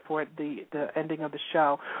appropriate for the ending of the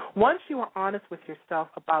show. Once you are honest with yourself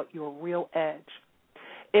about your real edge,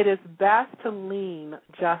 it is best to lean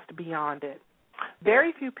just beyond it.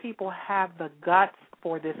 Very few people have the guts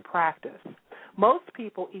for this practice. Most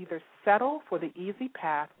people either settle for the easy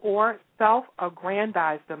path or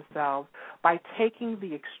self-aggrandize themselves by taking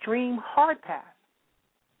the extreme hard path.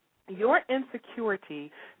 Your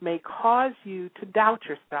insecurity may cause you to doubt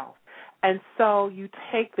yourself, and so you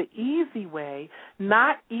take the easy way,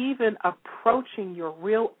 not even approaching your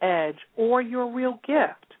real edge or your real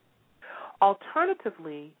gift.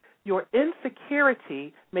 Alternatively, your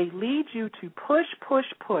insecurity may lead you to push,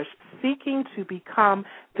 seeking to become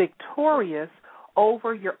victorious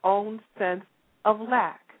over your own sense of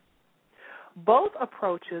lack. Both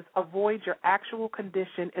approaches avoid your actual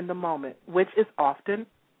condition in the moment, which is often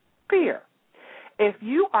fear. If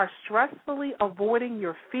you are stressfully avoiding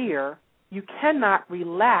your fear, you cannot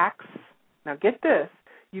relax. Now get this,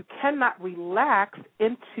 you cannot relax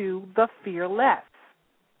into the fearless.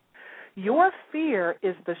 Your fear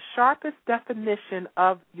is the sharpest definition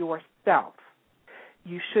of yourself.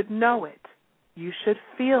 You should know it. You should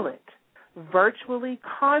feel it. Virtually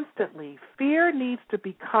constantly, fear needs to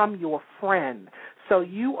become your friend so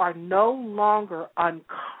you are no longer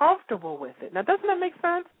uncomfortable with it. Now, doesn't that make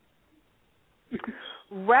sense?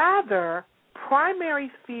 Rather,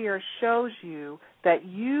 primary fear shows you that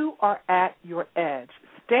you are at your edge.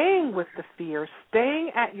 Staying with the fear,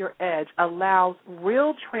 staying at your edge, allows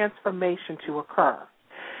real transformation to occur.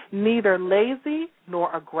 Neither lazy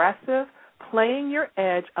nor aggressive, playing your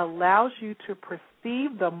edge allows you to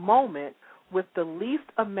perceive the moment with the least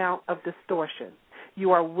amount of distortion.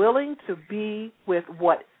 You are willing to be with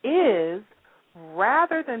what is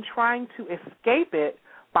rather than trying to escape it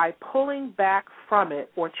by pulling back from it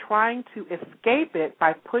or trying to escape it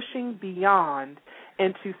by pushing beyond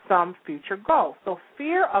into some future goal. So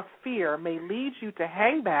fear of fear may lead you to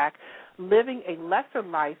hang back, living a lesser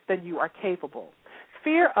life than you are capable.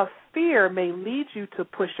 Fear of fear may lead you to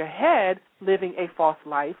push ahead, living a false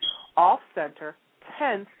life, off-center,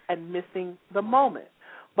 tense, and missing the moment.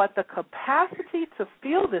 But the capacity to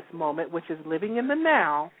feel this moment, which is living in the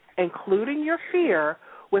now, including your fear,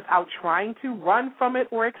 without trying to run from it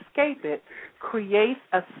or escape it, creates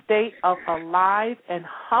a state of alive and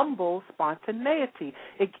humble spontaneity.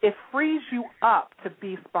 It frees you up to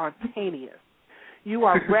be spontaneous. You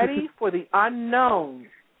are ready for the unknown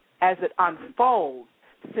as it unfolds,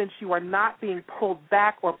 since you are not being pulled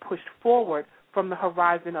back or pushed forward from the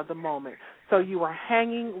horizon of the moment. So you are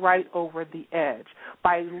hanging right over the edge.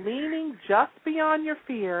 By leaning just beyond your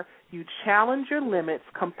fear, you challenge your limits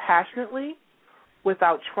compassionately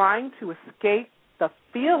without trying to escape the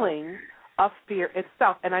feeling of fear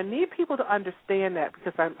itself. And I need people to understand that,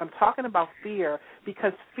 because I'm talking about fear,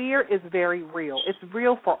 because fear is very real. It's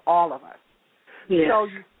real for all of us. Yes. So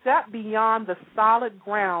you step beyond the solid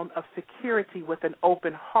ground of security with an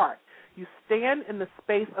open heart. You stand in the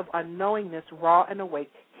space of unknowingness, raw and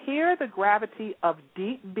awake. Here the gravity of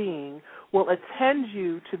deep being will attend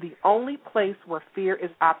you to the only place where fear is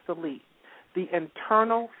obsolete, the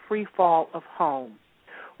internal free fall of home.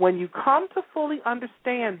 When you come to fully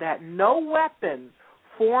understand that no weapon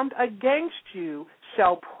formed against you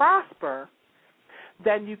shall prosper,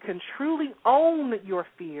 then you can truly own your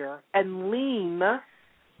fear and lean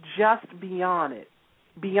just beyond it,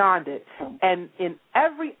 and in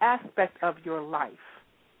every aspect of your life.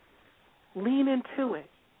 Lean into it,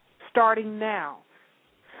 starting now.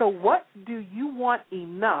 So what do you want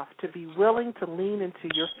enough to be willing to lean into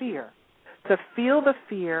your fear, to feel the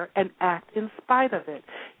fear and act in spite of it?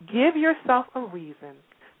 Give yourself a reason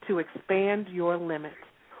to expand your limits.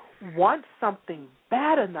 Want something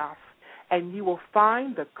bad enough, and you will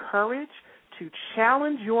find the courage to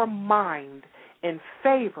challenge your mind in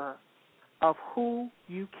favor of who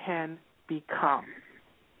you can become.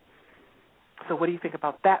 So what do you think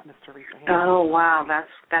about that, Mr. Risa? Oh, wow,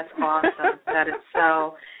 that's awesome. That is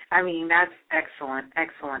so, I mean, that's excellent.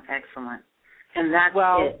 And that's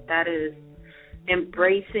it. That is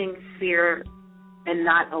embracing fear and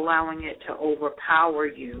not allowing it to overpower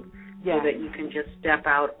you, so that you can just step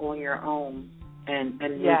out on your own and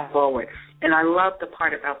move forward. And I love the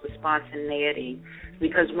part about the spontaneity,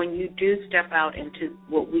 because when you do step out into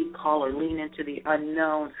what we call or lean into the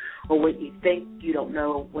unknown, or what you think you don't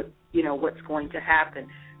know what's going to happen,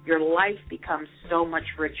 your life becomes so much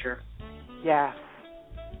richer. Yes,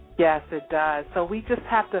 it does. So we just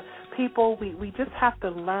have to, we just have to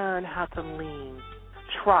learn how to lean,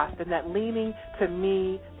 trust, and that leaning to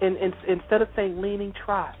me, instead of saying leaning,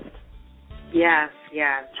 trust. Yes.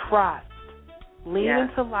 Trust. Lean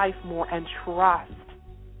into life more and trust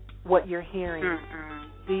what you're hearing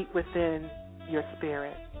deep within your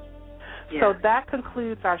spirit. So that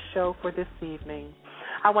concludes our show for this evening.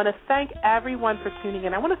 I want to thank everyone for tuning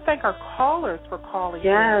in. I want to thank our callers for calling in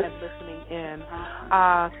and listening in.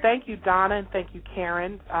 Thank you, Donna, and thank you,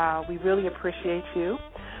 Karen. We really appreciate you.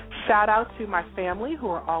 Shout out to my family, who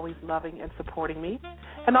are always loving and supporting me,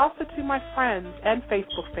 and also to my friends and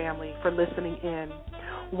Facebook family for listening in.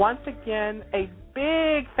 Once again, a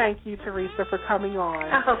big thank you, Teresa, for coming on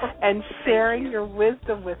and sharing your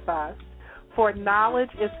wisdom with us. For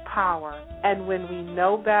knowledge is power, and when we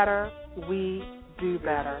know better, we do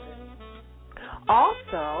better.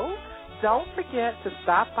 Also, don't forget to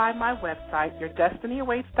stop by my website,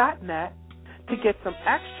 yourdestinyawaits.net, to get some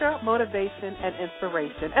extra motivation and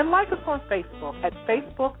inspiration. And like us on Facebook at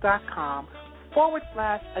facebook.com/A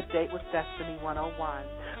Date with Destiny 101.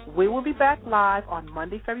 We will be back live on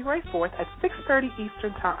Monday, February 4th at 6:30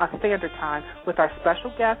 Eastern Standard Time with our special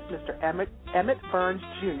guest, Mr. Emmett Burns,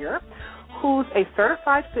 Jr., who's a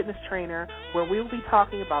certified fitness trainer, where we will be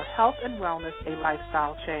talking about health and wellness, a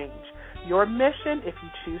lifestyle change. Your mission, if you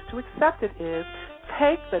choose to accept it, is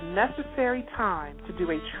take the necessary time to do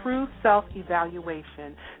a true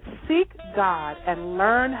self-evaluation. Seek God and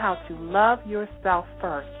learn how to love yourself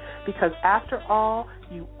first, because after all,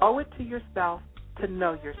 you owe it to yourself to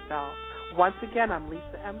know yourself. Once again, I'm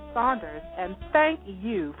Lisa M. Saunders, and thank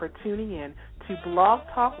you for tuning in to Blog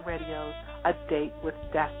Talk Radio's A Date with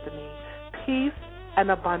Destiny. Peace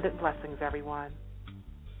and abundant blessings, everyone.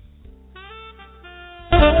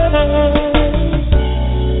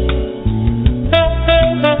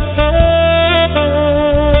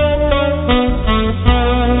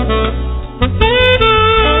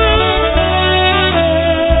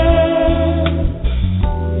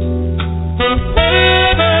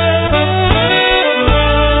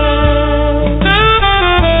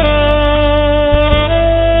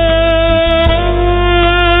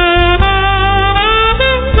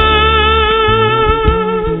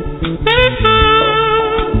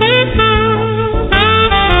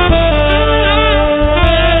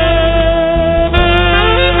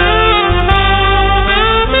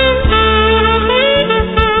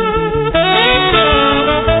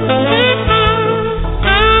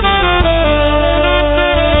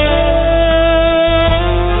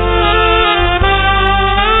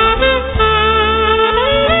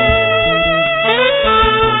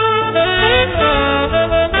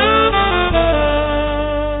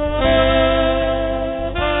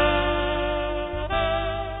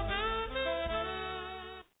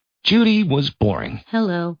 Judy was boring.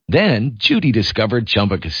 Hello. Then Judy discovered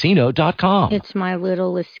ChumbaCasino.com. It's my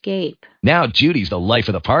little escape. Now Judy's the life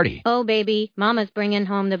of the party. Oh, baby, mama's bringing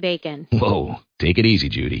home the bacon. Whoa, take it easy,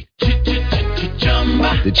 Judy.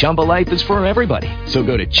 The Chumba life is for everybody. So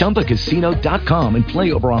go to ChumbaCasino.com and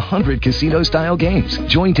play over 100 casino-style games.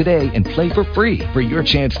 Join today and play for free for your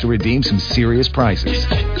chance to redeem some serious prizes.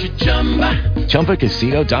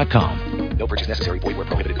 ChumbaCasino.com. No purchase necessary. Void where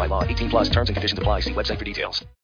prohibited by law. 18 plus terms and conditions apply. See website for details.